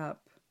brought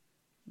up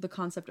the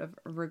concept of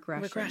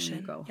regression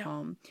when you go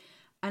home.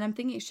 And I'm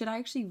thinking, should I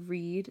actually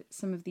read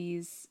some of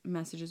these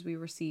messages we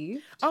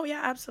received? Oh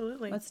yeah,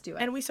 absolutely. Let's do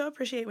it. And we so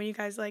appreciate when you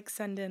guys like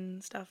send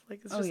in stuff.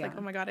 Like it's just like,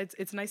 oh my God,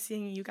 it's nice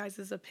seeing you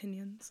guys'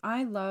 opinions.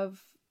 I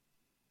love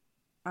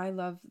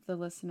the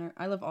listener.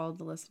 I love all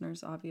the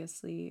listeners,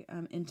 obviously,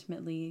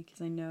 intimately,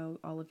 because I know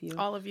all of you.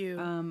 All of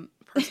you,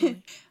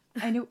 personally.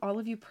 I know all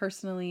of you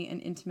personally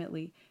and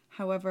intimately.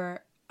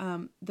 However,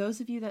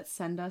 those of you that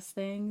send us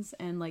things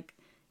and like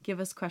give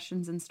us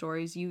questions and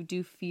stories, you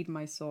do feed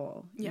my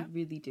soul. Yeah. You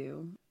really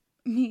do.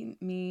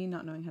 Me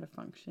not knowing how to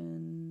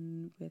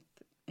function with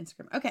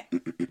Instagram. Okay.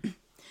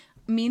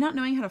 Me not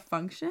knowing how to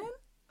function?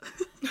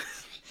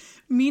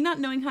 Me not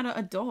knowing how to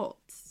adult.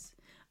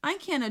 I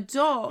can't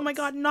adult. Oh my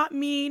God, not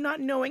me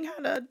not knowing how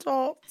to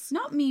adult.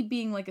 Not me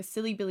being like a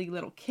silly Billy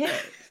little kid.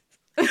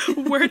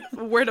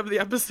 word of the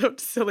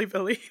episode, silly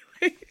Billy.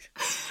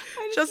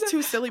 Just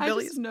two silly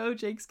Billies. I just know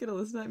Jake's gonna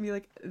listen at me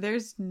like,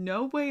 there's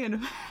no way in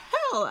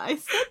hell I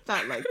said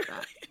that like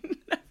that. I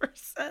never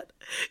said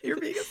you're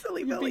being a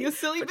silly Billy. Being a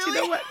silly Billy. You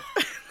know what?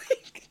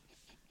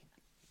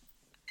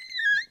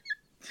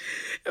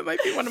 It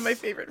might be one of my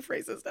favorite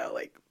phrases now.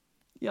 Like,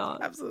 yeah,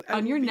 absolutely.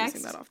 On your next,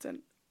 using that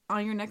often.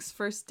 On your next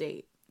first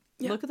date,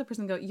 look at the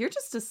person and go, "You're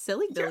just a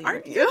silly Billy.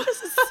 You're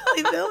just a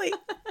silly Billy."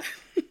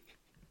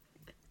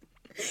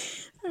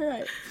 All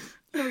right,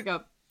 here we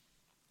go.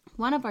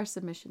 One of our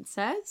submissions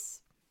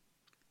says,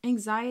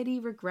 anxiety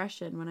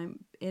regression when I'm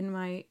in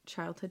my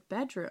childhood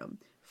bedroom.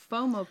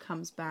 FOMO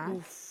comes back.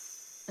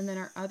 Oof. And then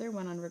our other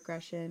one on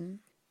regression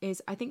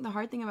is, I think the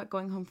hard thing about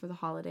going home for the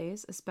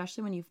holidays,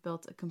 especially when you've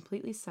built a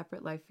completely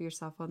separate life for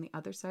yourself on the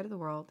other side of the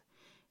world,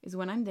 is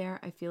when I'm there,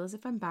 I feel as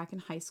if I'm back in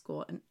high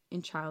school and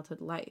in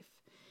childhood life.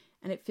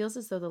 And it feels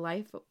as though the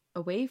life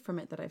away from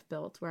it that I've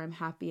built, where I'm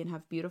happy and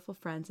have beautiful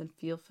friends and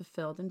feel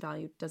fulfilled and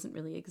valued, doesn't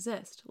really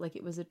exist, like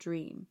it was a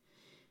dream.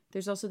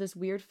 There's also this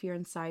weird fear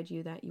inside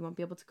you that you won't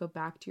be able to go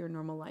back to your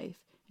normal life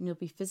and you'll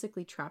be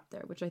physically trapped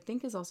there, which I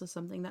think is also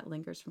something that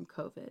lingers from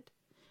COVID.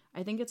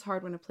 I think it's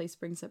hard when a place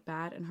brings up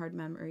bad and hard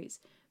memories,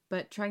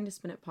 but trying to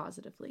spin it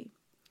positively.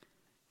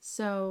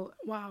 So...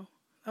 Wow,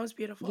 that was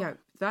beautiful. Yeah,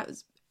 that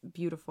was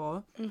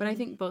beautiful. Mm-hmm. But I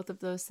think both of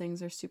those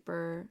things are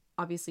super,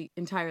 obviously,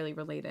 entirely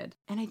related.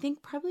 And I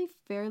think probably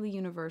fairly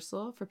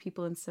universal for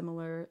people in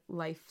similar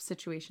life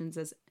situations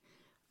as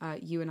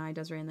you and I,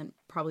 Desiree, and then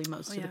probably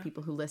most of the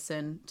people who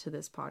listen to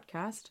this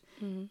podcast.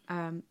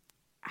 Mm-hmm.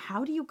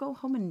 How do you go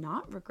home and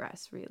not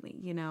regress, really,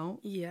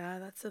 Yeah,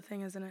 that's the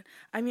thing, isn't it?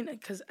 I mean,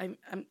 because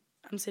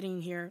I'm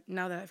sitting here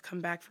now that I've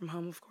come back from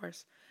home, of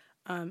course,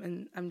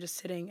 and I'm just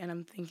sitting and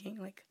I'm thinking,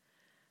 like,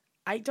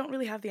 I don't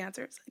really have the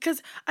answers.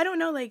 Because I don't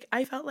know, like,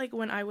 I felt like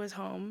when I was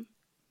home,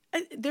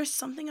 there's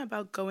something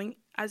about going,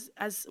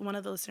 as one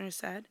of the listeners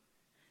said,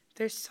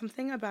 there's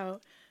something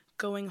about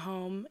going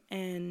home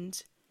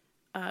and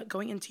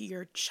going into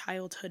your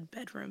childhood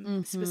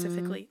bedroom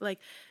specifically. Like,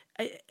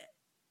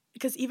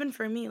 because even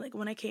for me, like,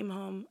 when I came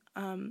home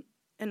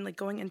and, like,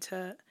 going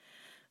into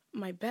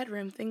my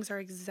bedroom, things are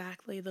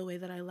exactly the way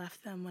that I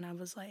left them when I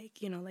was, like,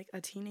 like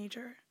a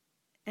teenager.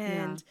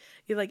 And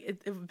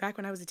back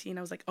when I was a teen,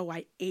 I was like, oh,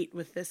 I ate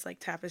with this like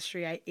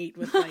tapestry. I ate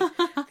with like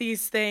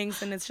these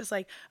things. And it's just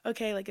like,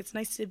 okay, like it's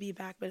nice to be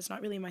back, but it's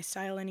not really my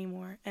style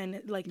anymore.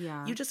 And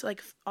you just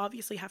like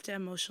obviously have to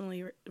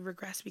emotionally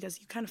regress because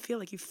you kind of feel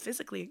like you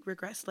physically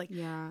regress. Like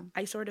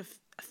I sort of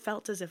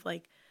felt as if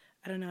like,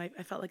 I don't know,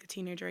 I felt like a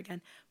teenager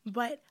again.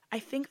 But I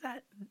think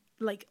that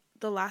like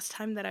the last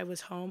time that I was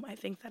home, I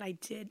think that I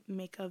did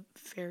make a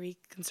very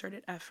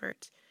concerted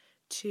effort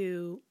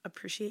to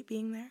appreciate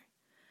being there.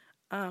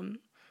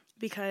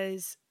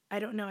 because I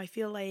don't know, I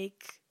feel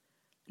like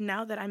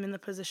now that I'm in the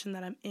position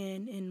that I'm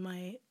in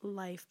my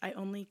life, I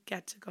only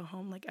get to go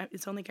home. Like,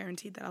 it's only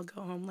guaranteed that I'll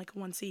go home like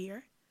once a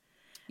year.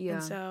 Yeah.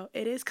 And so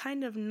it is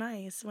kind of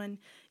nice when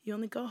you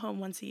only go home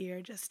once a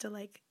year just to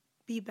like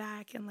be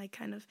back and like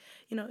kind of,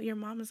 you know, your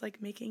mom is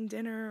like making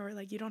dinner, or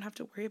like you don't have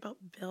to worry about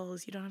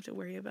bills. You don't have to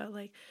worry about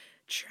like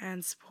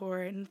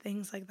transport and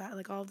things like that.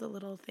 Like all the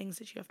little things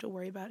that you have to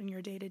worry about in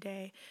your day to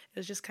day. It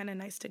was just kind of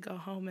nice to go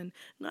home and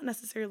not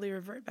necessarily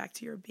revert back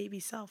to your baby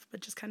self, but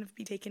just kind of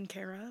be taken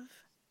care of,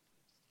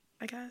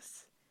 I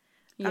guess.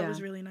 That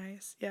was really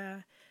nice. Yeah.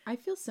 I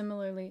feel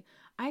similarly.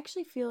 I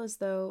actually feel as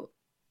though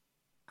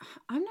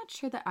I'm not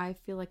sure that I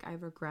feel like I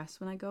regress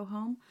when I go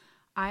home.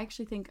 I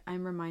actually think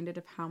I'm reminded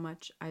of how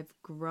much I've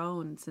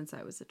grown since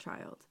I was a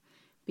child,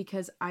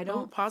 because I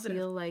don't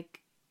feel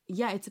like,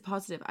 yeah, it's a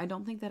positive. I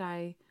don't think that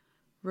I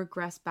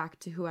regress back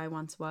to who I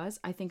once was.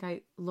 I think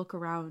I look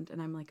around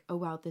and I'm like, oh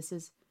wow, this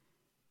is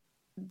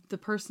the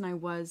person I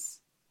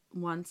was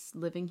once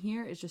living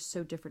here is just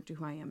so different to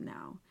who I am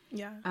now.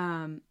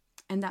 Yeah.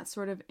 And that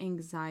sort of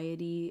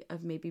anxiety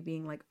of maybe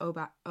being like,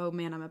 oh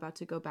man, I'm about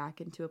to go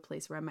back into a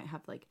place where I might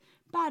have like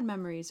bad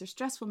memories or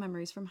stressful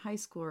memories from high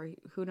school or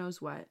who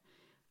knows what.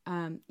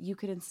 You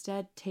could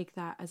instead take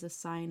that as a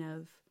sign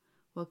of,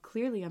 well,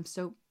 clearly I'm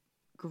so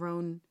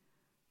grown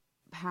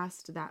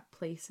past that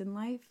place in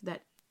life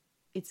that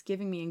it's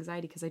giving me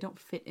anxiety because I don't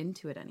fit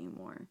into it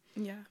anymore.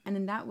 Yeah. And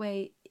in that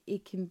way,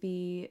 it can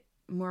be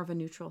more of a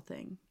neutral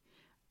thing.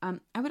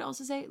 I would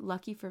also say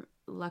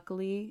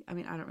luckily, I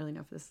mean, I don't really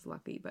know if this is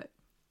lucky, but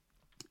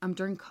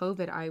during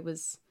COVID,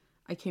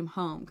 I came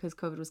home because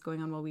COVID was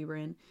going on while we were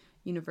in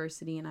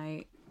university, and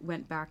I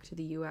went back to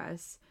the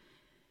US.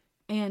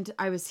 And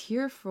I was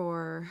here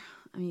for,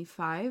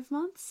 5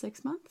 months,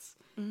 6 months.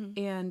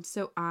 Mm-hmm. And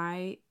so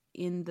I,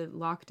 in the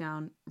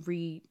lockdown,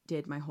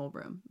 redid my whole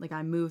room. Like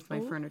I moved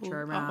my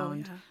furniture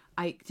around. Yeah.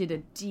 I did a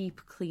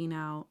deep clean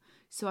out.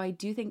 So I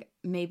do think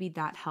maybe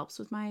that helps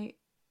with my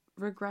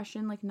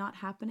regression, like not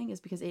happening, is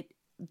because it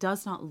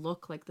does not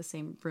look like the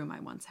same room I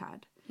once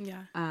had.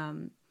 Yeah.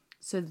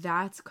 So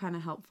that's kind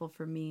of helpful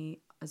for me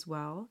as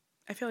well.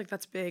 I feel like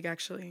that's big,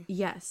 actually.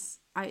 Yes.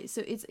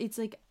 So it's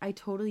like I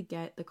totally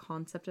get the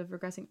concept of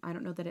regressing. I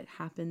don't know that it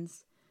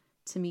happens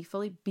to me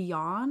fully.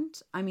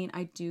 Beyond,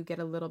 I do get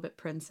a little bit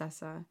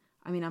princessa.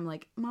 I'm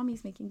like,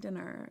 mommy's making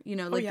dinner.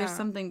 There's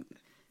something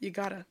you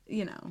gotta.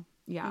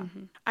 Yeah.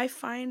 Mm-hmm. I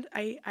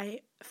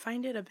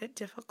find it a bit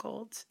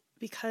difficult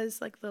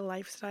because like the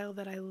lifestyle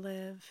that I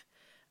live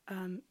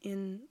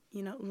in,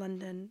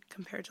 London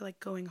compared to like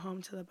going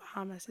home to the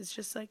Bahamas, it's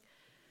just like,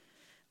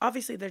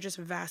 obviously they're just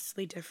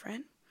vastly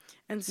different.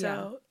 And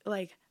so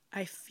like,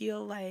 I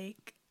feel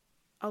like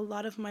a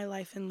lot of my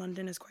life in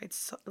London is quite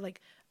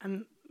like,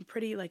 I'm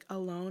pretty like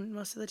alone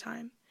most of the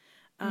time.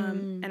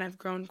 And I've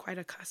grown quite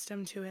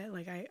accustomed to it.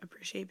 Like I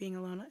appreciate being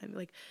alone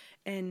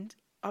and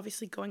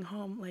obviously going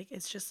home, like,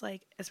 it's just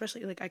like,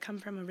 especially like I come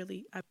from a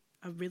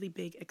really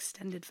big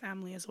extended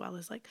family, as well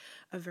as like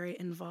a very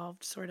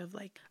involved sort of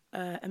like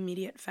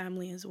immediate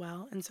family as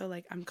well. And so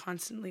like I'm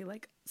constantly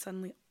like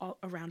suddenly all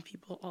around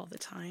people all the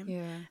time.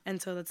 Yeah.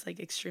 And so that's like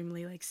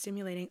extremely like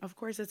stimulating. Of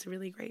course, it's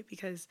really great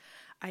because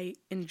I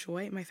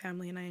enjoy my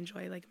family and I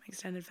enjoy like my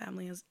extended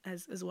family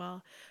as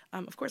well.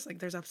 Of course, like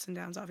there's ups and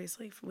downs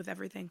obviously with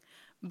everything,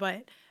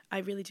 but I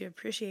really do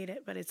appreciate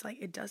it. But it's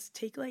like, it does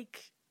take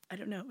like, I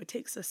don't know, it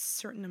takes a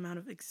certain amount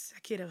of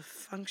executive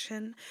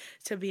function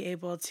to be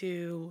able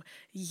to,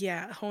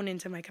 hone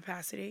into my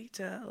capacity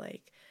to,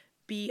 like,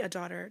 be a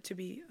daughter, to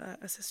be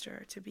a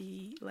sister, to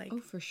be, like...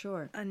 Oh, for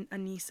sure. A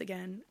niece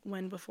again,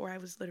 when before I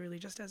was literally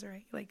just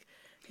Desiree. Like,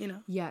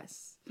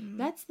 Yes.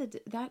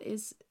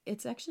 Mm-hmm.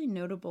 It's actually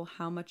notable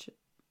how much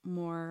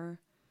more,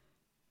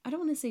 I don't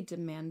want to say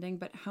demanding,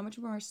 but how much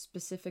more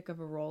specific of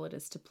a role it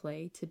is to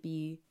play to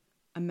be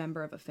a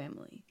member of a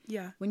family.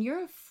 Yeah. When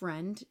you're a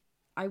friend...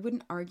 I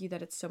wouldn't argue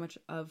that it's so much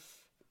of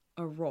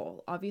a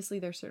role. Obviously,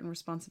 there are certain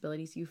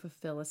responsibilities you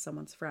fulfill as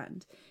someone's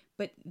friend.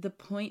 But the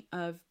point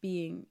of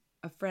being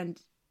a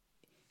friend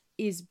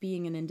is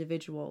being an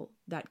individual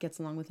that gets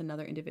along with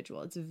another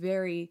individual. It's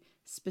very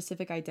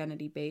specific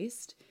identity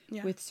based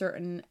with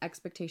certain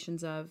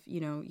expectations of,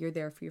 you're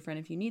there for your friend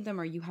if you need them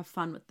or you have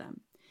fun with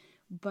them.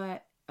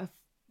 But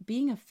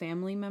being a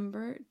family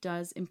member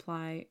does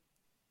imply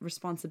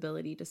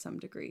responsibility to some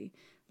degree.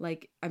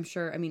 Like, I'm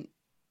sure,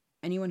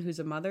 anyone who's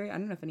a mother, I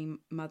don't know if any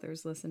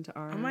mothers listen to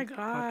our podcast. Oh my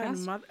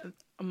God,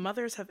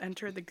 mothers have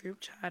entered the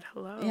group chat.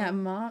 Hello. Yeah,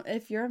 mom,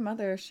 if you're a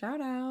mother,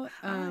 shout out.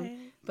 Hi.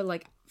 But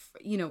like,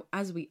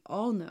 as we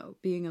all know,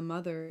 being a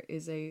mother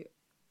is a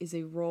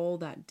role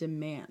that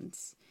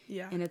demands.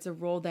 Yeah. And it's a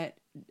role that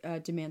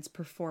demands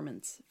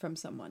performance from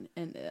someone,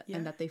 and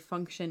that they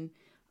function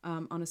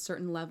on a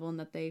certain level, and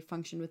that they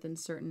function within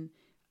certain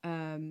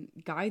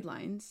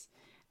guidelines.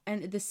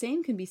 And the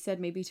same can be said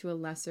maybe to a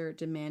lesser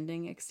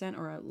demanding extent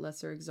or a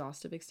lesser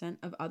exhaustive extent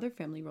of other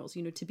family roles.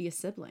 To be a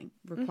sibling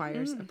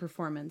requires a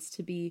performance.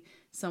 To be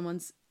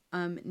someone's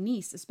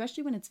niece,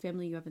 especially when it's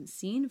family you haven't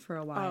seen for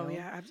a while. Oh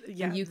yeah,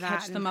 yeah. And you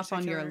catch them up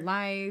on your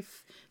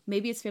life.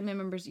 Maybe it's family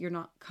members you're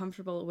not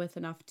comfortable with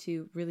enough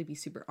to really be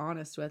super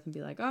honest with and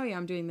be like, oh yeah,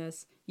 I'm doing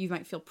this. You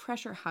might feel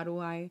pressure. How do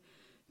I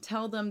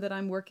tell them that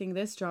I'm working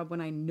this job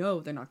when I know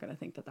they're not going to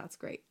think that that's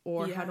great?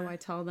 Or how do I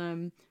tell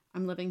them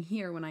I'm living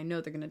here when I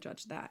know they're going to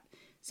judge that?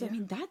 So, I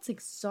mean, that's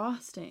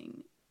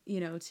exhausting, you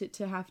know,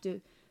 to have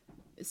to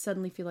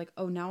suddenly feel like,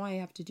 oh, now I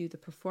have to do the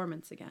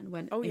performance again.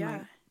 When in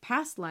my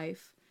past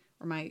life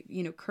or my,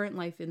 you know, current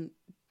life in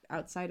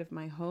outside of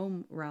my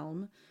home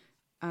realm,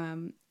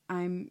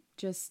 I'm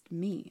just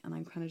me and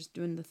I'm kind of just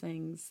doing the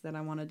things that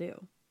I want to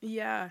do.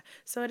 Yeah.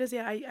 So it is.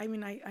 Yeah. I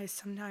mean, I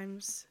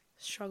sometimes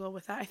struggle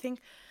with that. I think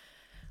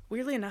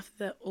weirdly enough,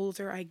 the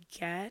older I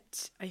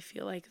get, I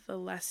feel like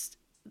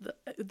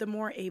the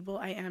more able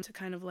I am to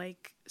kind of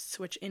like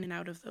switch in and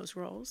out of those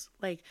roles.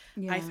 Like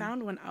I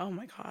found when, oh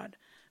my God,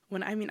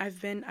 when, I mean, I've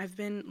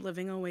been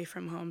living away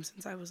from home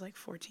since I was like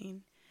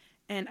 14,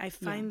 and I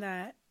find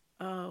that,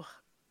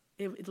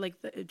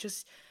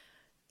 just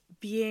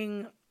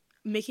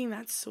making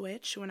that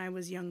switch when I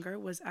was younger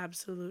was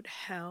absolute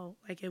hell.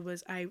 Like it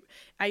was, I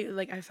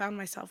found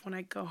myself when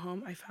I go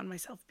home, I found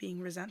myself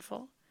being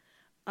resentful.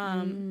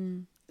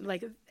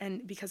 Like,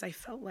 and because I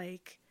felt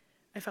like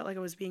I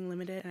was being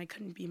limited and I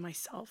couldn't be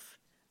myself,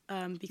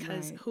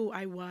 because who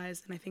I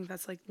was, and I think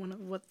that's like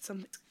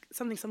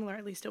something similar,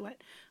 at least to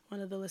what one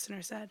of the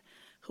listeners said,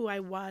 who I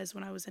was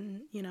when I was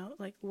in, you know,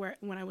 like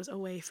when I was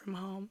away from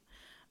home,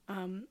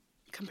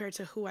 compared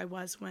to who I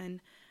was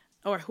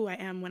who I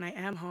am when I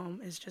am home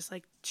is just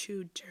like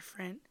two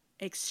different,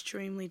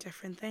 extremely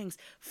different things.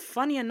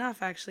 Funny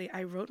enough, actually,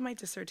 I wrote my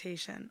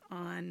dissertation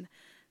on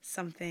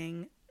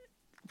something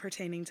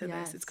pertaining to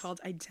this. It's called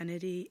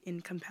identity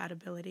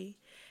incompatibility.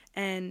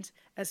 And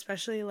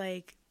especially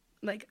like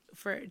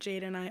for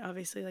Jade and I,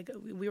 obviously, like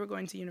we were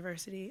going to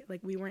university,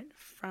 like we weren't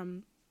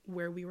from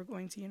where we were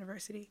going to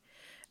university.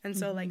 And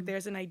so like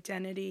there's an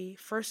identity,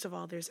 first of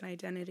all, there's an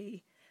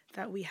identity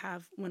that we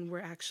have when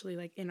we're actually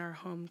like in our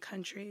home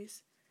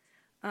countries.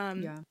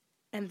 And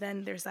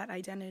then there's that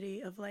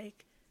identity of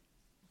like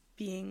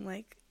being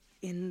like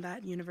in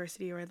that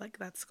university or like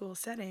that school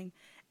setting,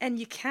 and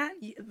you can't,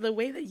 the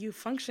way that you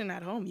function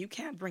at home, you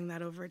can't bring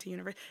that over to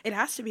university. It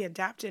has to be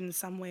adapted in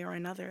some way or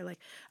another. Like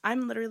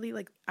I'm literally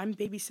like, I'm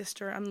baby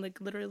sister, I'm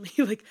like literally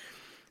like,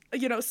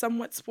 you know,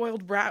 somewhat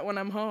spoiled brat when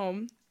I'm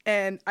home,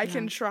 and I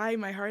can try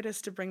my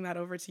hardest to bring that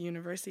over to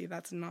university.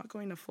 That's not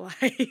going to fly.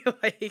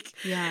 Like,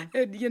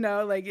 you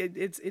know, like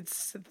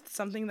it's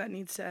something that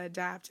needs to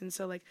adapt. And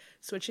so like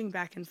switching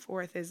back and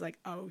forth is like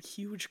a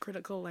huge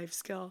critical life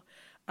skill.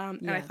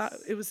 And I thought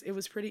it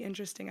was pretty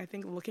interesting, I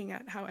think, looking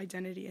at how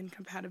identity and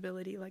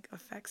compatibility like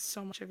affects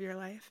so much of your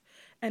life.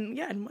 And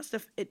yeah,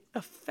 it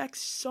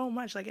affects so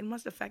much. Like it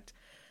must affect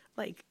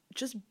like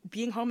just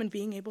being home and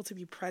being able to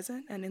be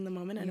present and in the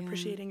moment and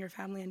appreciating your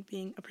family and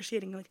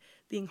appreciating like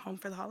being home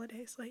for the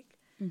holidays. Like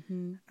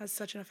has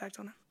such an effect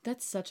on it.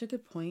 That's such a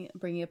good point,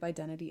 bringing up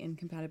identity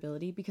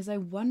incompatibility, because I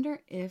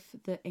wonder if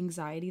the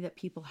anxiety that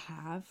people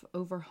have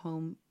over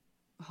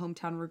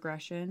hometown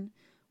regression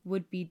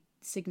would be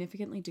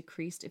significantly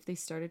decreased if they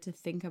started to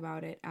think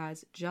about it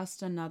as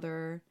just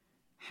another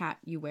hat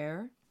you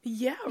wear.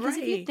 Yeah, because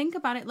if you think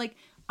about it, like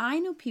I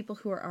know people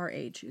who are our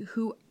age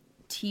who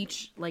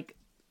teach like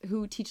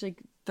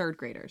third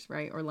graders,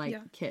 right? Or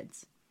like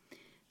kids.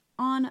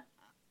 On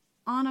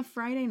a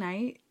Friday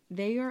night,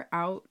 they are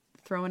out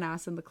throwing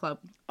ass in the club.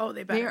 Oh,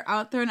 they better. They are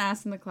out throwing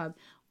ass in the club.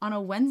 On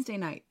a Wednesday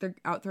night, they're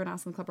out throwing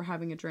ass in the club or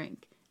having a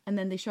drink. And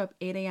then they show up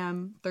 8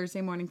 a.m.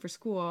 Thursday morning for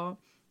school,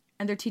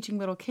 and they're teaching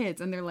little kids,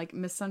 and they're like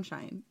Miss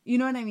Sunshine. You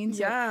know what I mean?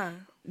 So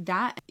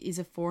that is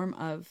a form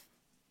of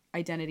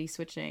identity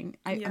switching.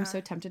 I'm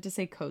so tempted to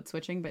say code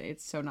switching, but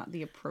it's so not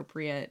the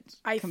appropriate.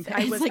 I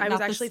was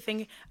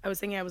thinking,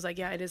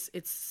 yeah,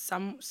 it's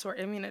some sort.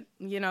 I mean,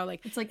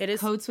 it's like it is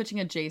code switching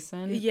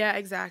adjacent. Yeah,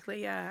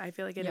 exactly. Yeah, I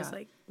feel like it is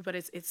like, but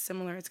it's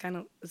similar. It's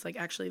like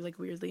actually like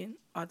weirdly and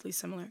oddly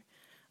similar.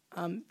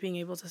 Being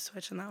able to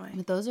switch in that way.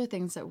 But those are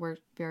things that we're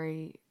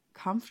very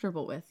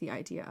comfortable with, the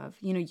idea of,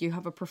 you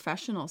have a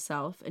professional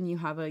self and you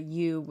have a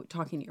you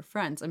talking to your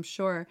friends. I'm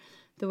sure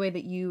the way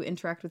that you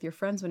interact with your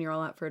friends when you're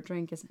all out for a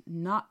drink is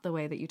not the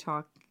way that you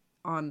talk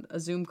on a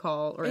Zoom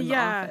call or in the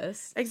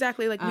office.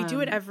 Exactly. Like we do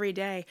it every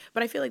day,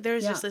 but I feel like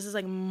there's just, this is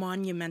like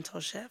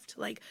monumental shift,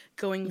 like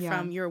going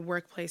from your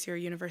workplace, your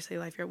university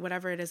life, your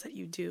whatever it is that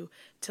you do,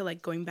 to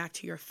like going back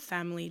to your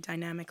family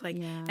dynamic. Like,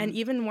 and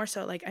even more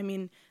so, like, I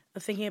mean,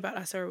 thinking about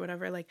us or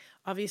whatever, like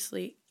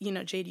obviously,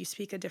 Jade, you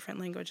speak a different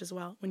language as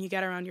well. When you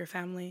get around your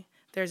family,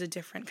 there's a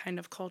different kind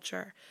of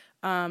culture.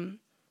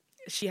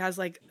 She has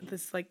like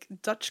this like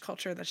Dutch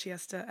culture that she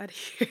has to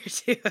adhere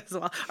to as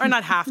well, or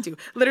not have to.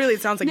 Literally,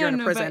 it sounds like you're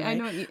in a prison. But I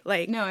know what you,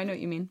 like, I know what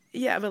you mean.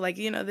 Yeah, but like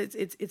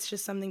it's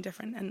just something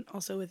different, and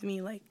also with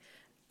me, like,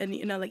 and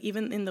like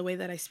even in the way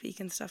that I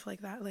speak and stuff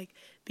like that, like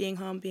being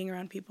home, being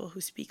around people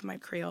who speak my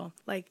Creole,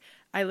 like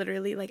I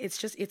literally like it's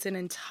just an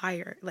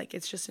entire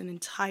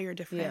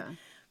different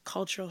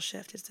cultural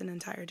shift. It's an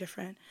entire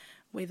different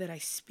way that I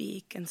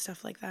speak and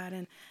stuff like that,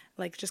 and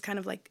like just kind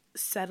of like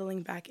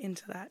settling back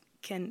into that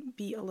can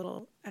be a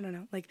little, I don't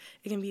know, like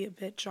it can be a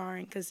bit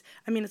jarring. Because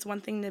I mean, it's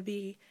one thing to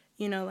be,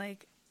 you know,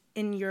 like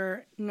in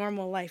your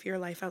normal life, your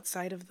life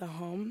outside of the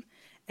home,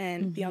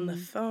 and be on the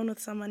phone with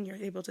someone. You're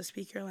able to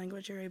speak your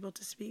language. You're able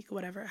to speak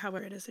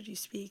however it is that you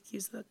speak,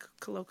 use the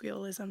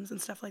colloquialisms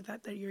and stuff like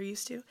that you're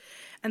used to.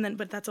 And then,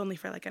 but that's only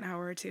for like an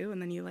hour or two.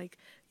 And then you like,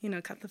 you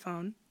know, cut the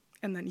phone.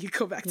 And then you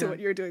go back to what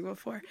you were doing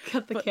before.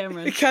 Cut the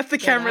cameras. Cut the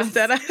cameras,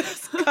 dead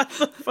ass. Cut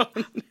the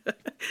phone,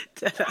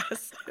 dead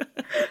ass.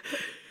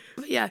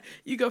 But yeah,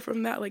 you go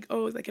from that, like,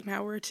 oh, like an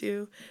hour or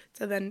two,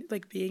 to then,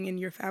 like, being in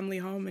your family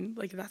home. And,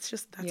 like, that's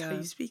how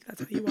you speak. That's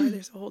how you are.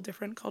 There's a whole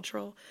different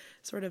cultural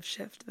sort of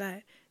shift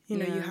that, you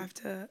know, you have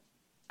to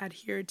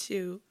adhere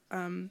to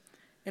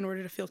in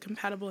order to feel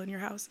compatible in your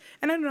house.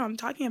 And I don't know, I'm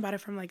talking about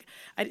it from, like,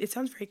 it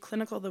sounds very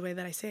clinical the way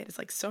that I say it. It's,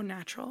 like, so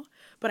natural.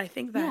 But I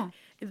think that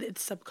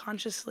it's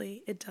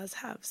subconsciously, it does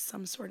have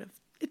some sort of,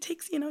 it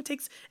takes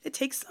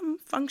some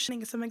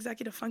functioning, some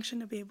executive function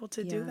to be able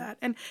to do that.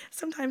 And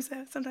sometimes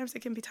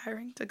it can be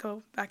tiring to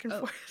go back and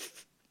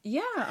forth.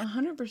 Yeah,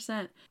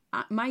 100%.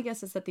 My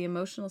guess is that the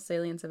emotional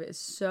salience of it is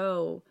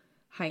so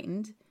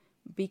heightened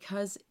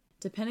because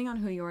depending on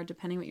who you are,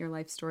 depending what your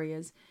life story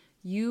is,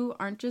 you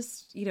aren't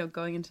just, you know,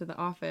 going into the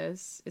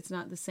office. It's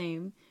not the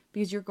same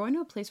because you're going to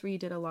a place where you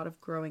did a lot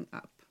of growing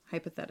up,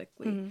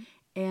 hypothetically.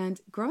 And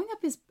growing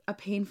up is a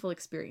painful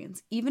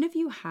experience. Even if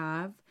you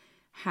have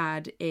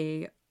had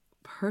a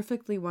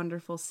perfectly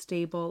wonderful,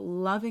 stable,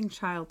 loving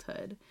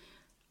childhood,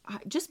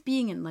 just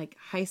being in like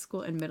high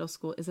school and middle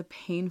school is a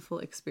painful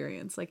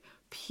experience. Like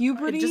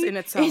puberty just in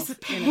itself is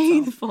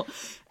painful.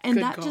 And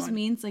Good that God. just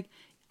means like,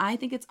 I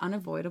think it's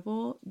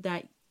unavoidable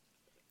that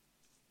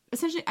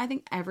essentially, I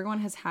think everyone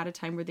has had a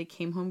time where they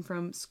came home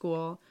from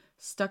school,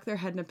 stuck their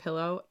head in a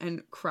pillow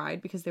and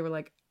cried because they were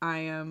like,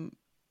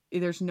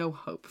 there's no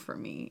hope for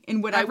me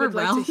in whatever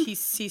realm. I would like to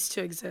cease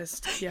to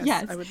exist.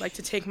 Yes. I would like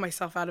to take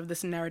myself out of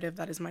this narrative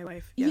that is my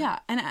life. Yeah.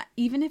 And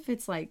even if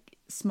it's like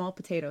small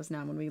potatoes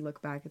now, when we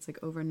look back, it's like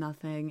over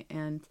nothing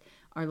and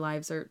our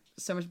lives are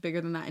so much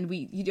bigger than that. And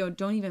we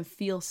don't even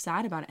feel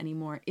sad about it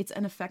anymore. It's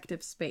an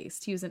affective space,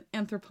 to use an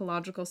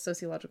anthropological,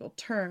 sociological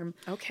term.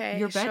 Okay.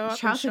 Your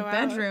childhood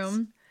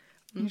bedroom.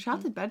 Your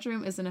childhood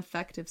bedroom is an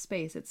affective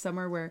space. It's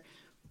somewhere where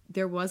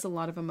there was a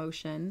lot of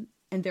emotion.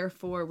 And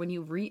therefore, when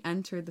you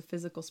re-enter the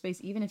physical space,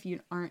 even if you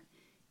aren't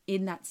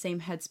in that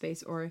same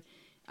headspace or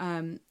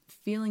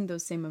feeling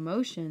those same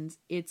emotions,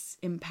 it's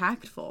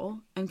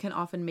impactful and can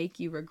often make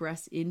you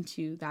regress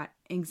into that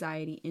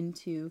anxiety,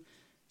 into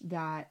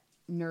that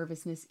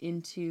nervousness,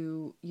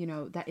 into, you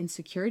know, that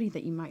insecurity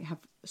that you might have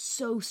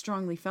so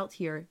strongly felt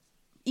here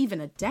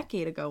even a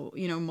decade ago,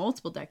 you know,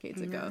 multiple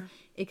decades ago.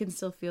 It can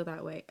still feel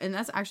that way. And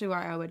that's actually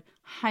why I would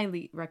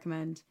highly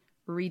recommend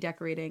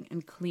redecorating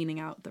and cleaning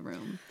out the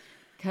room.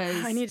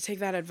 Because I need to take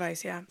that advice,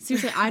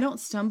 seriously, I don't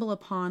stumble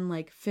upon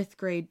like 5th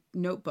grade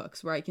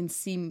notebooks where I can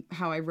see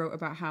how I wrote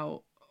about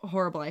how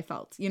horrible I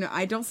felt. You know,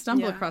 I don't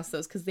stumble across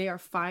those because they are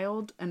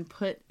filed and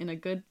put in a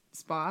good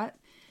spot.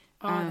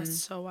 Oh, that's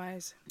so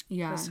wise.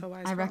 Yeah, that's so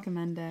wise. I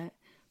recommend it.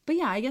 But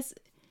yeah, I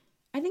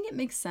think it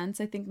makes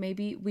sense. I think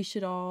maybe we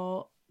should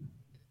all,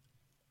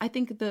 I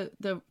think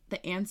the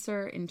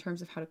answer in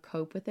terms of how to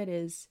cope with it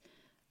is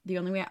the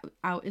only way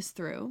out is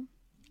through.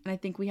 And I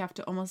think we have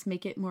to almost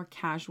make it more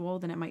casual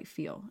than it might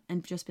feel.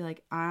 And just be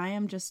like,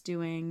 I'm just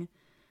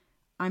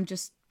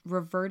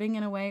reverting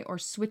in a way, or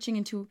switching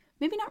into,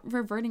 maybe not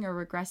reverting or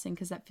regressing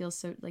because that feels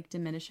so like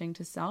diminishing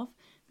to self.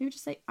 Maybe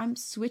just say, I'm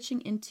switching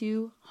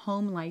into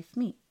home life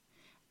me.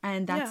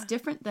 And that's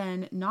different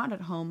than not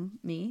at home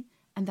me.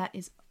 And that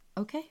is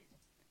okay.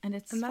 And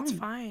that's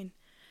fine.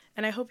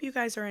 And I hope you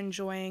guys are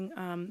enjoying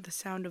the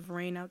sound of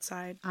rain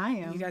outside. I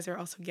am. You guys are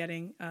also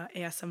getting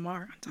ASMR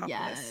on top of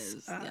this.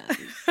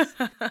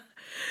 Yes.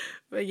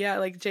 But yeah,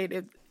 like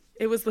Jade,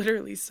 it was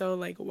literally so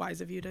like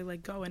wise of you to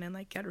like go in and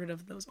like get rid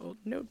of those old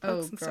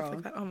notebooks and stuff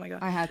like that. Oh my God.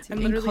 I had to. In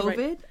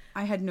COVID,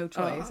 I had no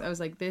choice. I was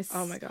like,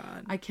 oh my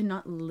God. I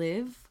cannot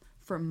live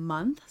for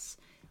months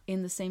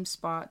in the same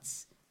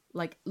spots.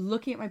 Like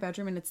looking at my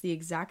bedroom and it's the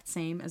exact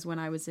same as when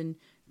I was in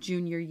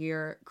junior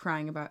year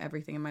crying about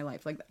everything in my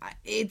life. Like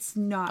it's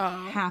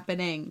not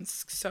happening.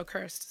 It's so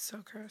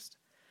cursed.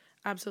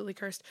 Absolutely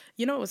cursed.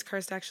 You know what was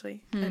cursed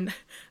actually? And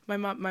my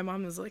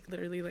mom is like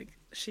literally like,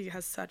 she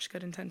has such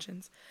good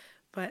intentions.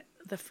 But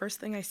the first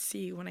thing I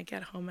see when I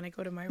get home and I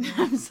go to my room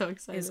I'm so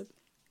excited. Is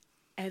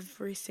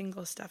every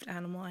single stuffed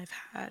animal I've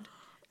had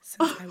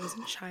since I was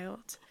a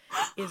child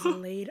is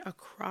laid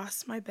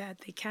across my bed.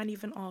 They can't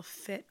even all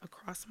fit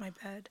across my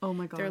bed. Oh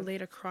my God. They're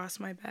laid across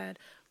my bed,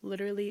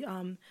 literally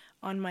on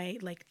my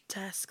like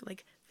desk,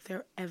 like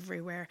they're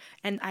everywhere.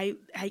 And I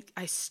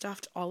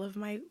stuffed all of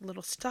my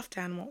little stuffed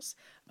animals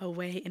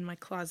away in my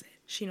closet.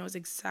 She knows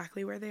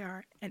exactly where they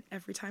are, and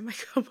every time I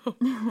come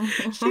home,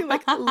 she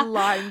like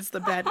lines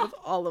the bed with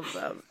all of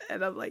them.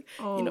 And I'm like,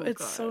 you know,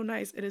 it's so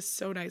nice. It is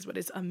so nice, but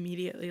it's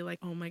immediately like,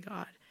 oh my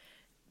God.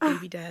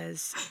 Baby Des.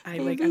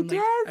 I'm like,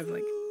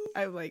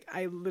 I'm like,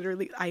 I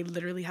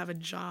literally have a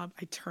job.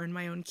 I turn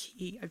my own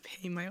key. I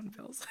pay my own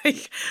bills.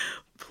 Like,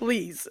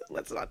 please,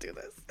 let's not do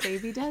this.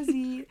 Baby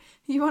Desi,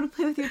 you want to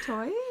play with your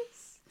toys?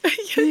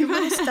 Yeah, your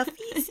little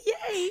stuffies,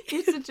 yay!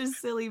 You're such a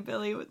silly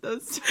Billy with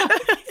those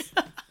toys.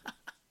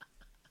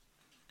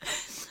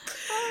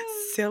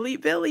 Silly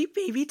Billy,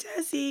 Baby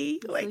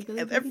Desi. Like,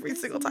 Billy, every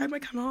single time I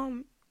come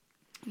home.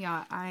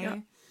 Yeah,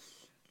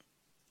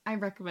 I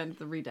recommend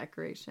the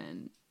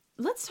redecoration.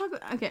 Let's talk.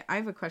 Okay, I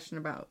have a question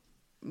about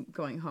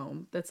going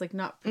home. That's like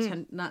not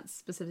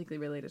specifically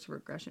related to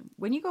regression.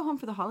 When you go home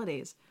for the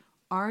holidays,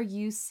 are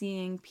you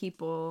seeing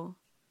people?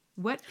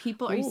 What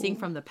people are you seeing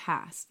from the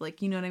past?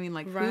 Like, you know what I mean?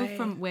 Like, who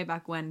from way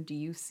back when do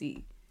you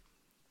see?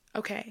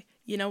 Okay,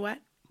 you know what?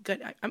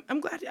 Good.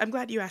 I'm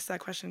glad you asked that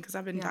question because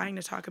I've been dying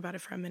to talk about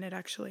it for a minute.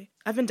 Actually,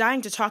 I've been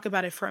dying to talk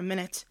about it for a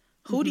minute.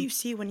 Who do you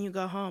see when you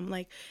go home?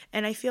 Like,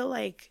 and I feel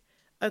like,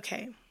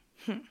 okay,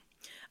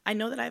 I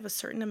know that I have a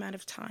certain amount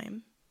of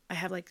time. I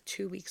have like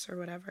 2 weeks or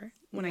whatever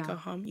when I go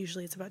home.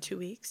 Usually it's about 2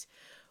 weeks.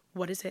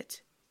 What is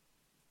it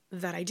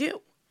that I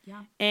do?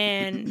 Yeah.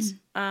 And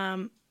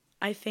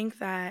I think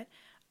that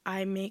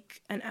I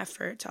make an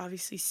effort to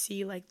obviously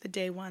see like the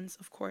day ones,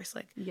 of course,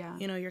 like,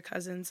 you know, your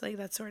cousins, like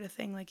that sort of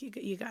thing. Like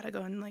you got to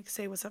go and like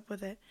say what's up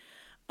with it.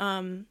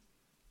 And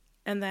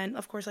then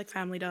of course like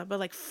family stuff, but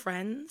like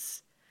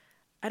friends,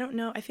 I don't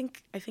know. I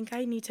think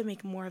I need to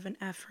make more of an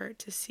effort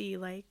to see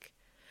like,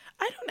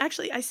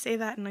 I say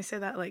that and I say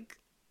that like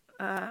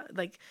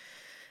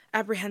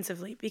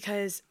apprehensively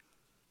because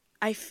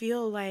I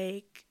feel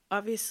like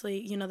obviously,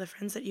 you know, the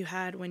friends that you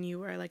had when you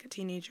were like a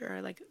teenager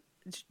or like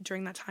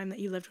during that time that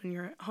you lived when you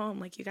were at home,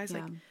 like you guys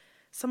like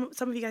some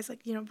of you guys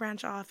like, you know,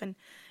 branch off and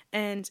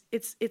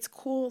it's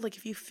cool like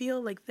if you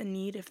feel like the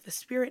need, if the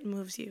spirit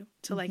moves you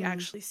to like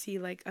actually see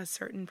like a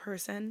certain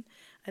person,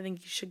 I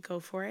think you should go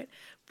for it.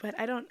 But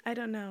I don't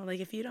know,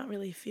 like if you don't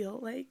really feel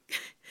like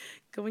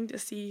going to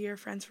see your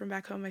friends from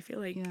back home, I feel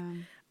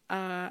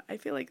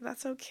like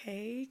that's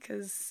okay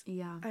because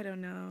I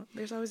don't know,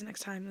 there's always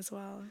next time as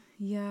well.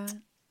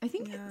 I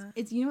think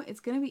it's you know, it's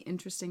going to be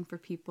interesting for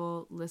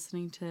people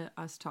listening to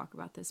us talk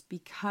about this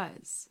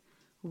because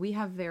we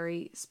have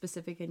very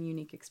specific and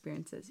unique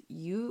experiences.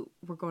 You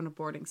were going to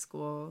boarding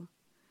school.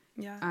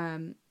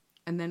 And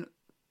then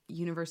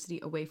university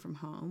away from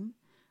home.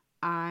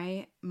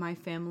 My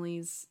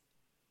family's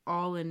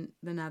all in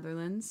the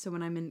Netherlands. So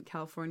when I'm in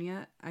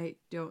California, I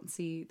don't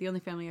see, the only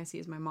family I see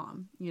is my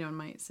mom, you know, and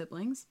my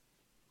siblings.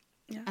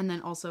 And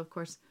then also, of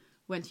course,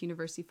 went to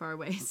university far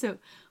away. So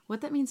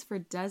what that means for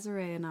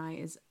Desiree and I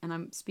is, and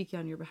I'm speaking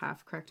on your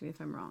behalf, correct me if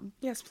I'm wrong.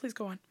 Yes, please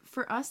go on.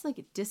 For us,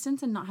 like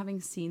distance and not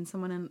having seen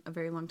someone in a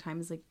very long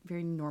time is like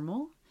very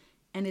normal.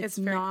 And it's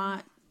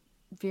not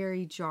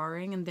very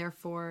jarring. And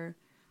therefore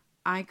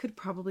I could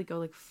probably go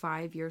like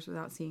 5 years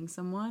without seeing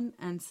someone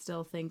and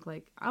still think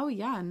like, oh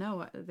yeah,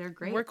 no, they're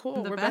great. We're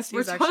cool. We're best. Besties,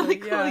 We're totally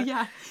actually.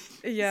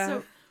 cool. Yeah.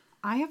 So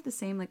I have the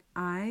same, like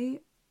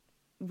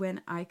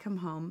when I come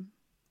home,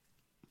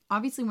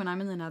 obviously, when I'm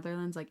in the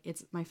Netherlands, like,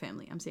 it's my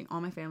family. I'm seeing all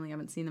my family. I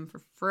haven't seen them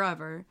for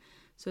forever.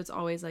 So it's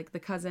always, like, the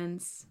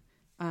cousins,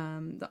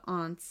 the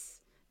aunts,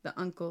 the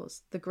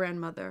uncles, the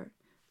grandmother,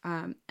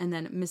 and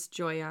then Miss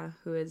Joya,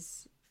 who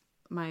is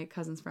my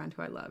cousin's friend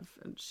who I love.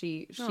 And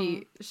she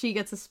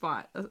gets a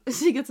spot.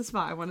 She gets a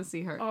spot. I want to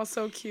see her. Oh,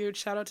 so cute.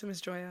 Shout out to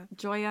Miss Joya.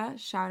 Joya,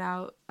 shout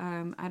out.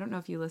 I don't know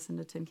if you listen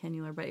to Tin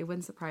Canular, but it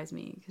wouldn't surprise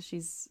me because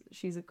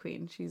she's a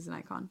queen. She's an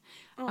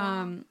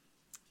icon.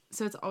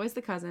 So it's always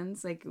the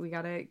cousins. Like, we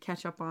gotta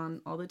catch up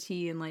on all the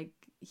tea and, like,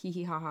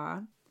 hee ha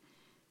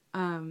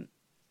ha.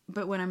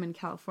 But when I'm in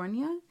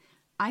California,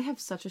 I have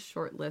such a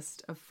short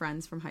list of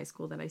friends from high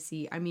school that I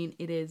see. I mean,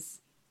 it is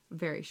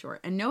very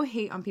short. And no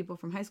hate on people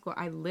from high school.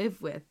 I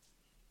live with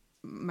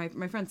my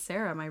friend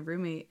Sarah, my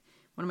roommate,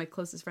 one of my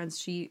closest friends.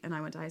 She and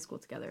I went to high school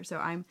together. So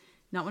I'm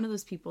not one of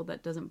those people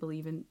that doesn't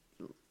believe in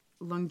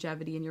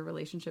longevity in your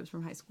relationships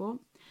from high school.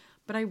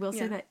 But I will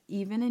say that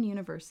even in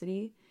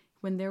university,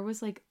 when there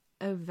was, like,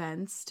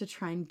 events to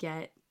try and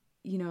get,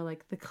 you know,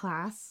 like the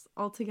class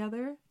all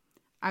together,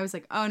 I was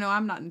like, oh no,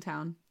 I'm not in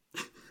town.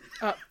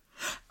 I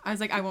was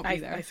like, I won't be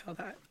there. I felt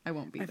that. I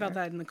won't be there. I felt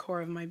that in the core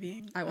of my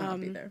being. I will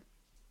not be there.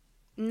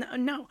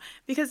 No,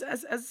 because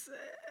as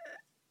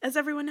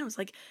everyone knows,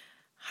 like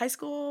high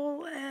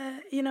school,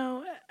 you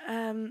know,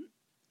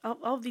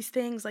 all of these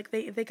things, like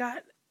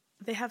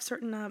they have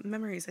certain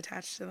memories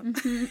attached to them.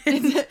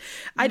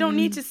 I don't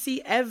need to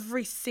see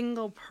every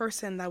single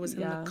person that was in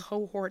the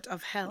cohort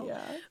of hell.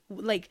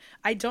 Like,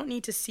 I don't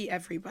need to see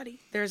everybody.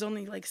 There's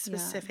only, like,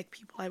 specific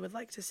people I would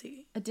like to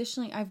see.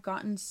 Additionally, I've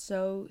gotten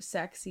so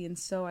sexy and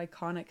so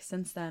iconic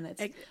since then.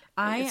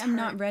 I am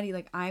not ready.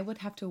 Like, I would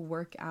have to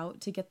work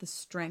out to get the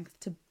strength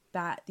to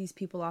bat these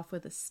people off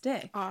with a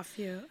stick. Off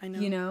you, I know.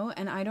 You know,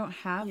 and I don't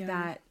have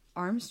that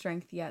arm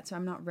strength yet, so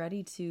I'm not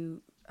ready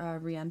to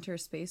re-enter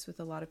space with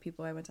a lot of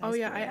people I went to high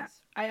school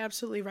with. I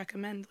absolutely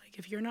recommend, like,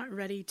 if you're not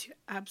ready to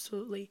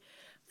absolutely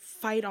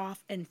fight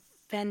off and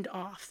fend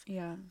off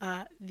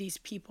these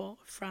people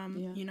from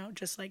you know,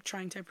 just like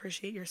trying to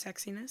appreciate your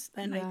sexiness,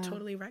 then I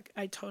totally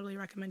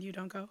recommend you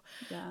don't go.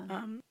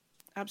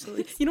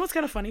 Absolutely. You know what's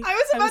kind of funny? I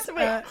was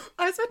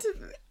about to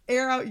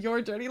air out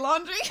your dirty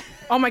laundry.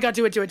 Oh my God,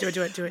 do it.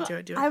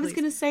 I was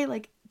going to say,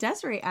 like,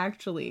 Desiree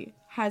actually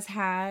has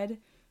had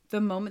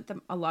the moment that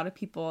a lot of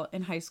people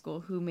in high school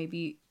who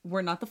maybe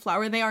were not the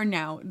flower they are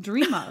now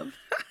dream of.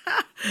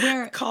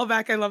 Where call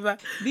back, I love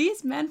that.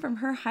 These men from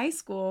her high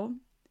school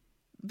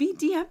be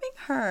DMing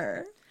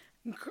her.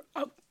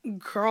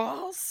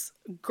 Girls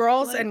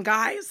like, and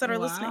guys that are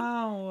listening,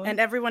 and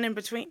everyone in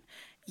between.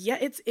 Yeah,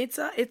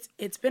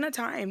 it's been a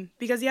time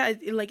because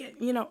like,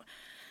 you know,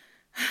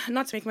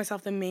 not to make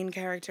myself the main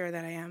character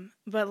that I am,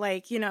 but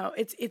like, you know,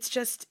 it's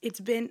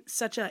been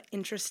such a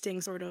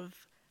interesting sort of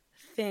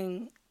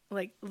thing,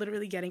 like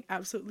literally getting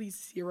absolutely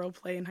zero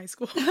play in high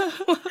school.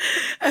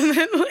 And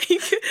then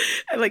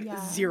like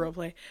zero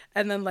play,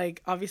 and then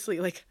like obviously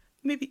like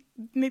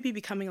maybe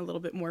becoming a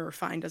little bit more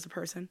refined as a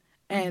person,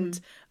 and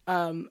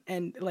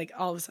like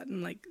all of a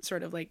sudden like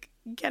sort of like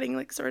getting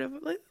like sort of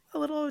like a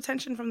little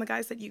attention from the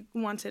guys that you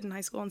wanted in high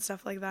school and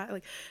stuff like that.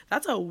 Like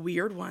that's a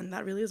weird one.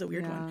 That really is a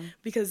weird one,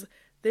 because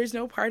there's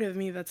no part of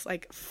me that's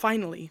like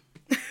finally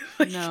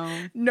like,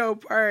 no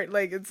part.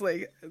 Like it's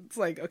like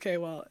okay,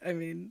 well, I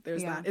mean,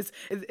 there's that.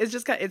 It's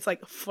just it's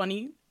like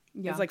funny.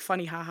 It's like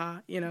funny, haha,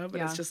 you know,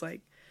 but it's just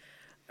like,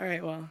 all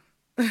right, well,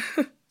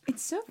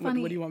 it's so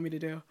funny. What do you want me to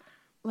do?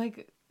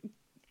 Like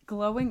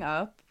glowing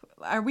up.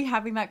 Are we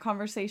having that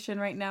conversation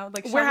right now?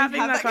 Like we're having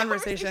that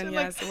conversation.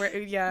 Yes,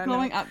 like,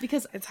 glowing up,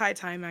 because it's high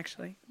time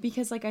actually.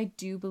 Because like I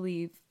do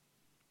believe.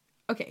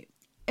 Okay,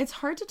 it's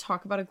hard to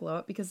talk about a glow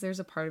up because there's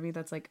a part of me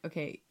that's like,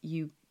 okay,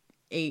 you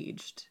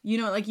aged. You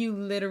know, like you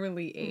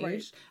literally aged.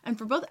 Right. And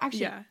for both,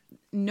 actually,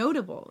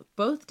 notable,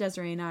 both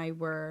Desiree and I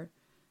were,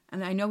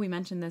 and I know we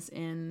mentioned this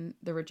in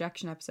the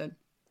rejection episode,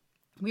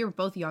 we were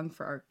both young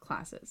for our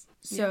classes.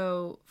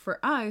 So for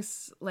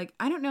us, like,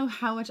 I don't know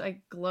how much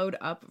I glowed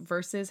up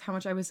versus how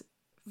much I was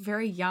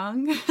very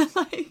young,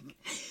 like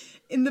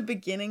in the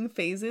beginning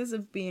phases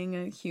of being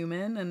a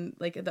human. And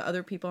like the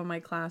other people in my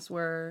class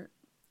were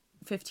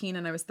 15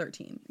 and I was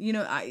 13. You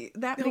know,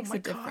 that makes a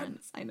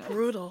difference. I know.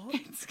 Brutal.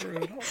 It's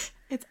brutal.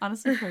 It's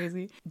honestly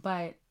crazy.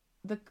 But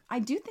I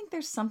do think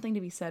there's something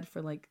to be said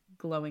for like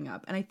glowing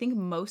up. And I think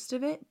most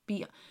of it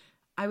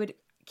I would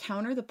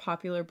counter the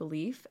popular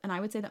belief, and I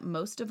would say that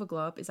most of a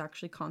glow up is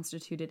actually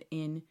constituted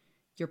in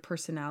your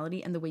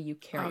personality and the way you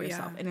carry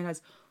yourself. And it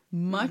has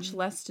much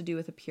less to do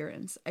with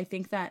appearance. I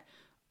think that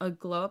a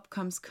glow up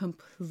comes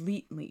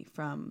completely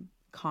from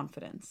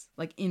confidence,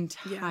 like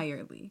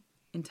entirely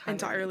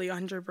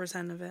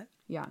 100% of it.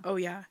 Yeah. Oh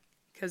yeah.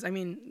 Because I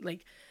mean,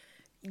 like,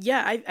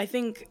 yeah, I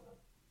think,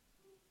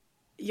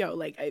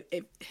 like,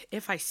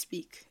 if I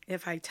speak,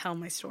 if I tell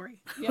my story,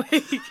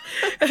 like,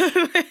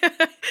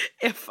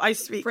 if I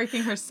speak,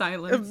 breaking her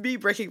silence, me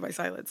breaking my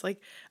silence, like,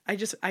 I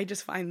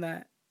just find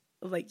that,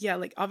 like, yeah,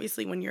 like,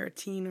 obviously when you're a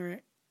teen or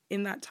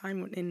in that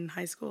time in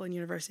high school and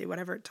university,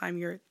 whatever time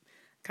you're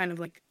kind of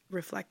like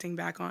reflecting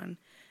back on,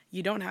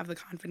 you don't have the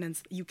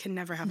confidence. You can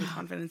never have the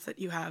confidence that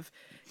you have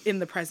in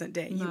the present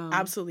day. No. You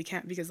absolutely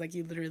can't, because like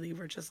you literally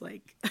were just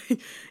like,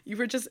 you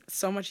were just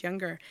so much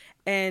younger.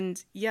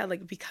 And yeah,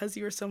 like because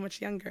you were so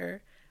much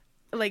younger,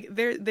 like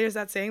there's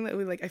that saying that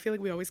we like, I feel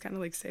like we always kind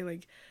of like say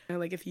like, you know,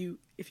 like if you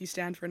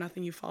stand for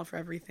nothing, you fall for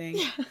everything.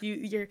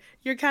 Yeah.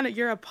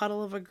 You're a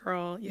puddle of a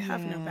girl. You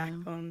have no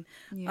backbone.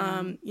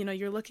 Yeah. You know,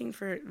 you're looking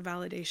for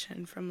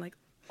validation from like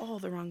all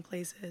the wrong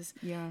places.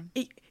 Yeah.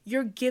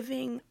 You're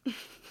giving...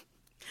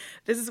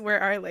 This is where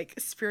our like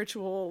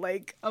spiritual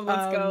like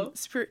let's go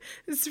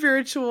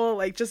spiritual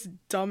like just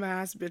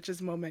dumbass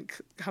bitches moment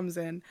comes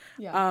in.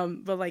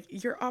 But like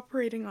you're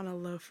operating on a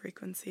low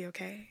frequency,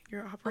 okay?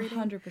 You're operating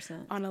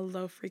 100% on a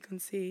low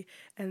frequency,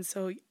 and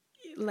so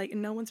like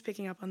no one's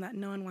picking up on that.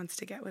 No one wants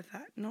to get with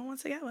that.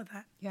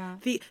 Yeah.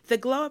 The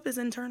glow up is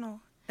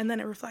internal, and then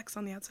it reflects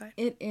on the outside.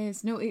 It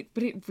is.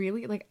 But it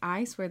really, like,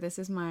 I swear this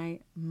is my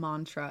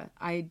mantra.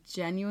 I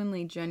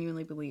genuinely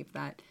believe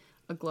that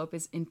a glow up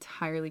is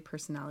entirely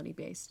personality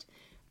based.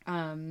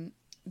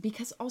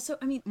 Because also,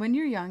 I mean, when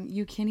you're young,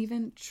 you can't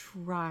even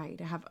try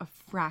to have a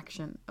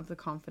fraction of the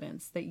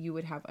confidence that you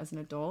would have as an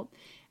adult.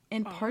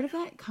 And part of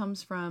that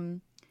comes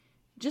from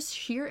just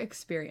sheer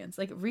experience.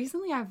 Like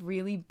recently I've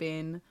really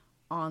been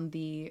on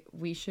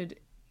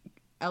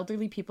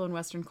elderly people in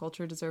Western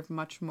culture deserve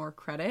much more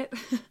credit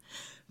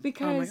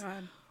because,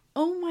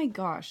 oh my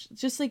gosh,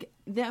 just like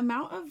the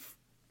amount of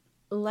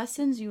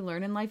lessons you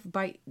learn in life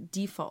by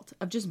default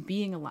of just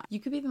being alive. You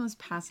could be the most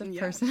passive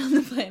person on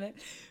the planet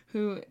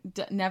who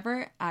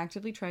never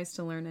actively tries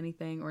to learn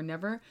anything or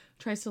never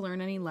tries to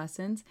learn any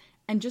lessons.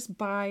 And just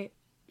by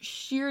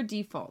sheer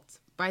default,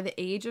 by the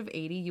age of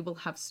 80, you will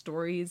have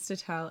stories to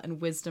tell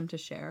and wisdom to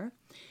share.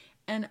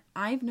 And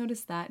I've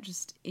noticed that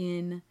just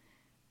in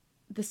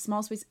the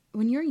small space.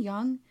 When you're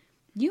young,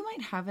 you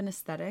might have an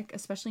aesthetic,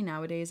 especially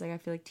nowadays. Like I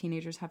feel like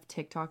teenagers have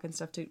TikTok and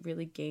stuff to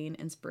really gain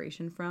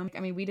inspiration from.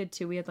 I mean, we did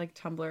too. We had like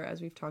Tumblr, as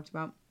we've talked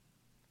about.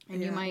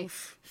 And you might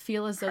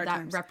feel as though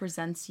that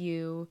represents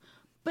you.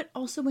 But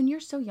also when you're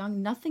so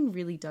young, nothing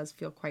really does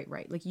feel quite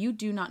right. Like you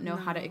do not know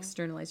how to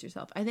externalize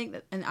yourself. I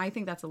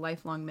think that's a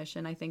lifelong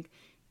mission. I think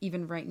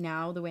even right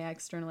now, the way I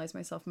externalize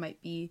myself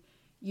might be,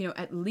 you know,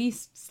 at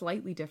least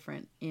slightly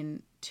different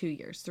in 2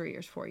 years, 3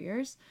 years, 4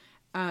 years.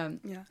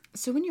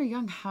 So when you're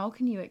young, how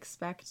can you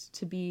expect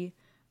to be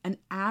an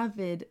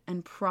avid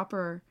and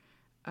proper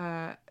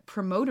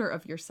promoter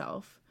of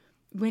yourself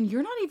when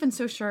you're not even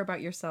so sure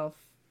about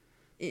yourself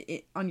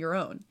on your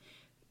own?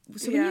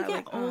 So when you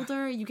get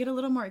older, you get a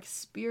little more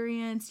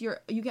experience, you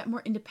get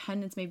more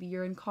independence. Maybe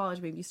you're in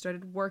college, maybe you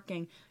started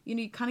working, you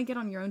know, you kind of get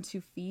on your own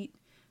 2 feet.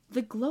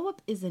 The glow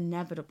up is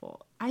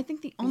inevitable. I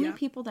think the only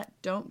people that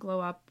don't glow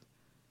up,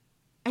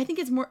 I think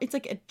it's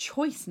like a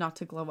choice not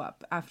to glow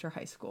up after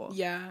high school.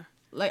 Yeah.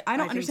 Like, I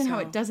don't understand how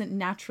it doesn't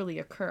naturally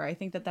occur. I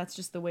think that that's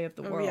just the way of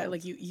the world. Yeah,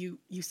 like you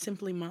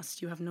simply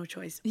must. You have no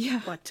choice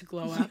but to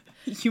glow up.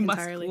 You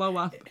must glow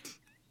up.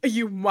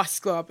 You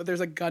must glow up.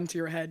 There's a gun to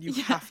your head. You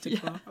have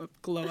to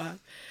glow up.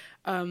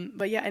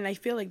 But yeah, and I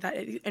feel like that,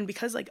 and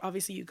because like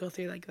obviously you go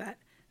through like that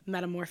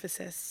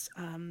metamorphosis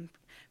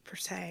per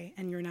se,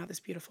 and you're now this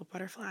beautiful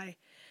butterfly.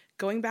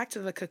 Going back to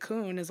the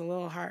cocoon is a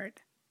little hard.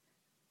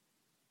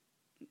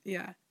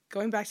 Yeah,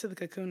 going back to the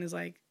cocoon is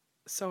like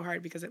so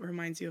hard because it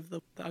reminds you of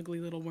the ugly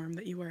little worm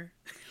that you were.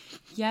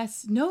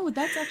 Yes. No,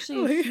 that's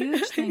actually a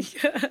huge thing.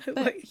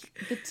 But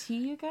the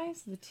tea, you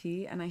guys,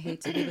 and I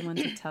hate to be the one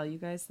to tell you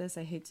guys this.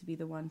 I hate to be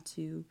the one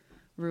to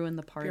ruin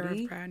the party.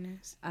 Pure of proud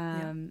news.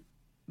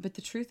 But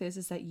the truth is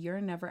that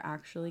you're never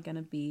actually going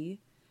to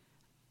be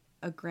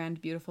a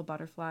grand, beautiful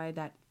butterfly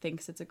that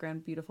thinks it's a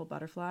grand, beautiful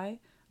butterfly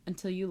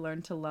until you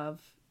learn to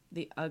love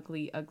the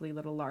ugly, ugly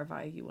little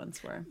larvae you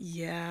once were.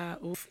 Yeah.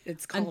 Oof.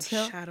 It's called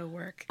shadow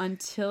work.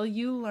 Until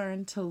you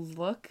learn to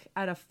look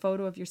at a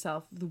photo of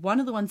yourself, one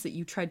of the ones that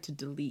you tried to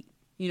delete,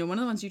 you know, one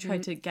of the ones you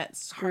tried to get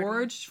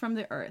scourged from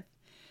the earth,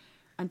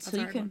 until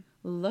you can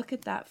look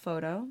at that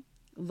photo,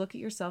 look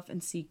at yourself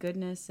and see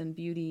goodness and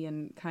beauty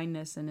and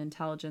kindness and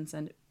intelligence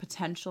and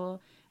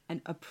potential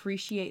and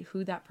appreciate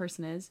who that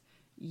person is,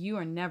 you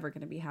are never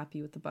going to be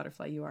happy with the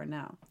butterfly you are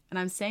now. And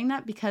I'm saying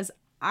that because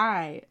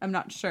I am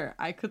not sure.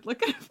 I could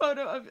look at a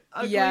photo of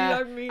ugly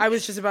young me. I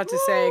was just about to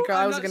say, girl,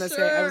 I was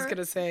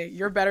gonna say,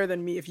 you're better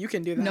than me if you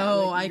can do that.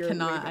 No, like, I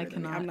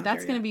cannot.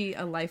 That's gonna be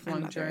a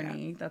lifelong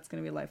journey. That's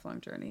gonna be a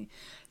lifelong journey.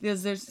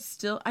 Because there's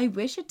still, I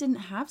wish it didn't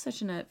have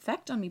such an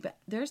effect on me, but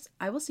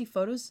I will see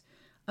photos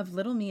of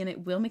little me and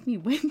it will make me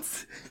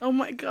wince. Oh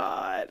my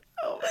god.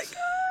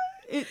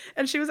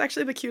 And she was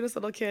actually the cutest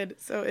little kid,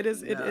 so it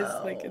is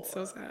like, it's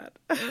so sad.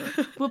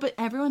 Well, but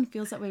everyone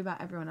feels that way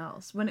about everyone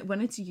else when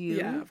it's you.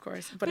 Yeah, of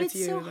course. But it's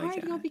you. So hard,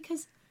 you know,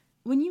 because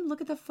when you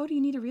look at the photo, you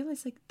need to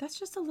realize like that's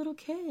just a little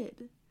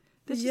kid.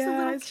 That's just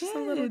a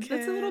little kid.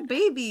 That's a little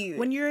baby.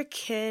 When you're a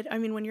kid, I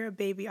mean, when you're a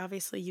baby,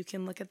 obviously you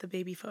can look at the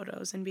baby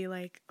photos and be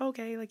like,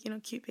 okay, like, you know,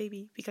 cute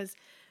baby, because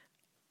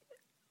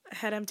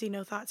head empty,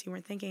 no thoughts. You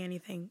weren't thinking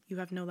anything. You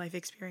have no life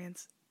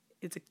experience.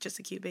 It's just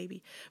a cute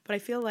baby. But I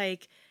feel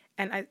like,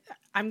 and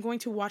I'm going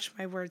to watch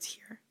my words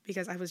here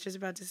because I was just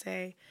about to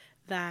say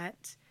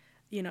that,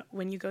 you know,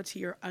 when you go to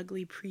your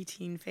ugly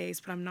preteen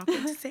phase, but I'm not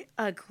going to say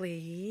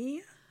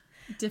ugly.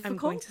 Difficult? I'm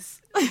going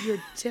to your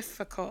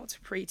difficult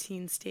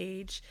preteen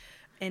stage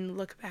and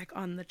look back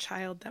on the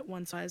child that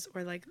once was,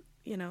 or like,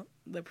 you know,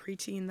 the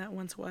preteen that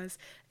once was.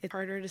 It's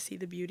harder to see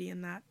the beauty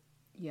in that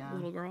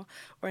little girl,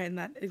 or in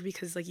that,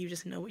 because like you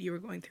just know what you were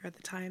going through at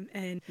the time.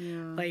 And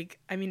like,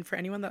 I mean, for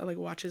anyone that like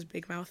watches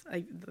Big Mouth,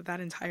 like that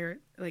entire,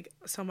 like,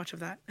 so much of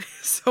that,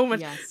 so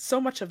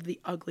much of the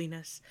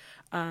ugliness,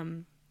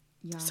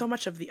 so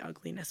much of the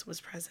ugliness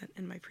was present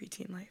in my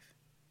preteen life.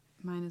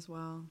 Mine as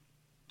well,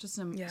 just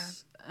an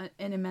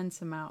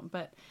immense amount.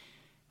 But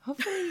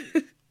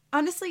hopefully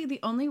honestly,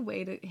 the only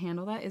way to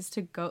handle that is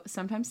to go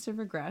sometimes, to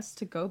regress,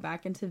 to go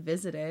back and to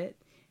visit it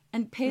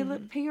and pay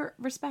your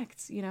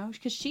respects, you know,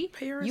 because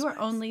you are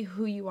only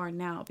who you are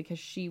now because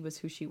she was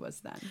who she was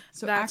then.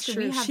 So that's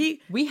actually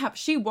true.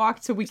 She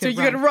walked so we could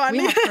run. We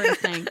have her to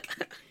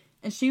thank,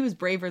 and she was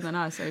braver than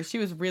us. So she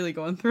was really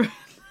going through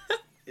it.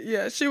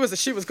 Yeah, she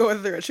was going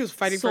through it. She was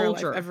fighting for her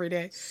life every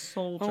day.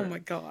 Soldier. Oh my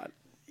god.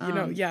 You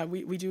know, yeah,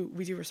 we do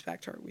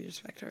respect her. We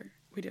respect her.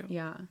 We do.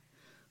 Yeah.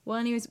 Well,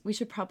 anyways, we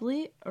should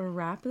probably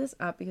wrap this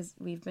up because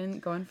we've been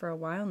going for a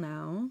while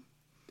now.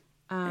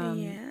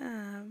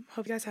 Yeah.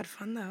 Hope you guys had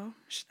fun, though.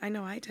 I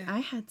know I did. I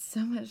had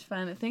so much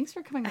fun. Thanks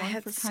for coming on. I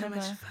had so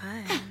much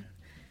fun.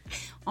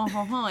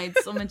 Oh,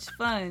 it's so much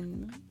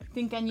fun.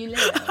 Think on you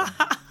later.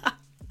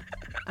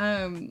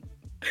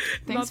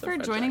 Thanks for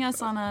joining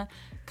us on a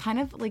kind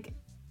of like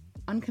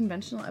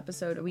unconventional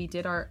episode. We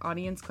did our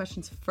audience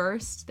questions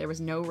first. There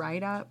was no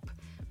write-up.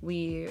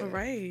 We,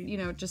 you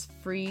know, just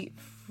free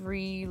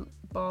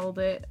balled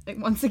it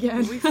once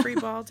again. We free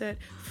balled it,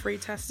 free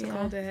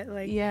testicled it,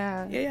 like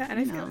and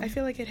I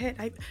feel like it hit.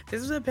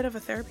 This was a bit of a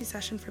therapy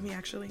session for me,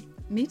 actually.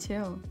 Me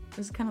too. It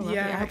was kind of lovely.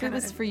 I hope it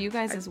was for you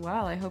guys as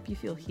well. I hope you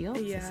feel healed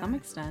to some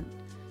extent.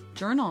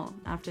 Journal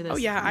after this. Oh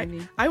yeah,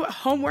 I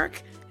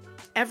homework.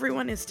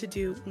 Everyone is to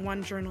do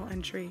one journal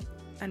entry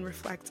and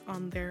reflect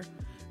on their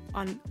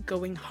on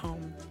going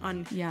home,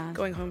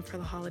 going home for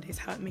the holidays,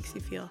 how it makes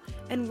you feel,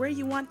 and where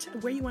you want to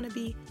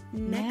be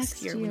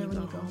next year when you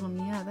go home.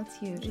 Yeah, that's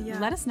huge. Yeah.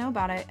 Let us know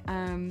about it.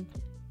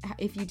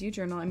 If you do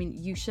journal, I mean,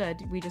 you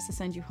should. We just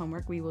assigned you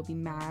homework. We will be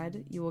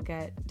mad. You will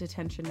get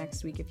detention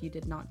next week if you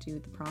did not do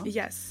the prompt.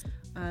 Yes.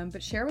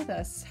 But share with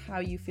us how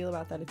you feel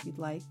about that if you'd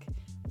like.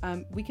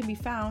 We can be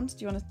found.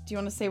 Do you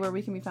want to say where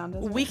we can be found?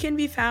 We can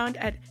be found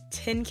at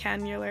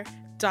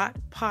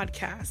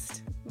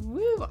tincannular.podcast.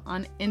 Woo!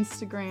 On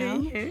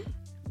Instagram.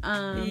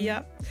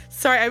 Yep.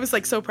 Sorry, I was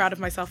like so proud of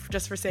myself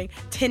just for saying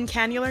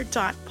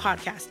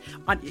tincannular.podcast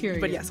on period.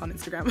 But yes, on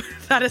Instagram.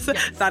 That is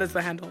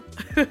the handle.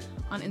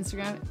 On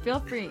Instagram, feel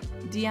free,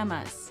 DM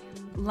us,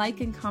 like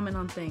and comment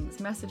on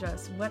things, message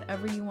us,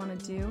 whatever you want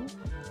to do.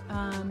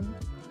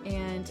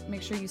 And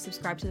make sure you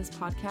subscribe to this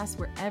podcast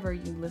wherever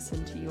you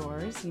listen to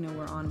yours. You know,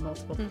 we're on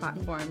multiple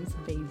platforms,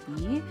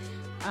 baby.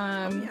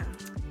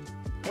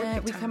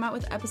 We come out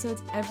with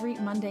episodes every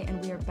Monday,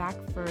 and we are back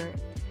for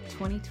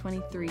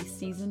 2023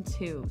 season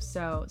 2.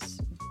 So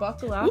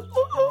buckle up.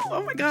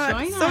 Oh my God.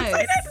 Join so us.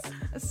 Excited.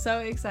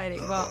 So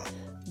exciting. Well,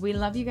 we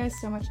love you guys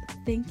so much.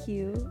 Thank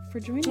you for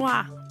joining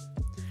us.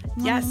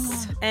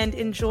 Yes. And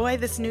enjoy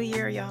this new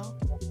year, y'all.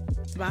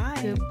 Bye.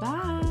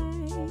 Goodbye.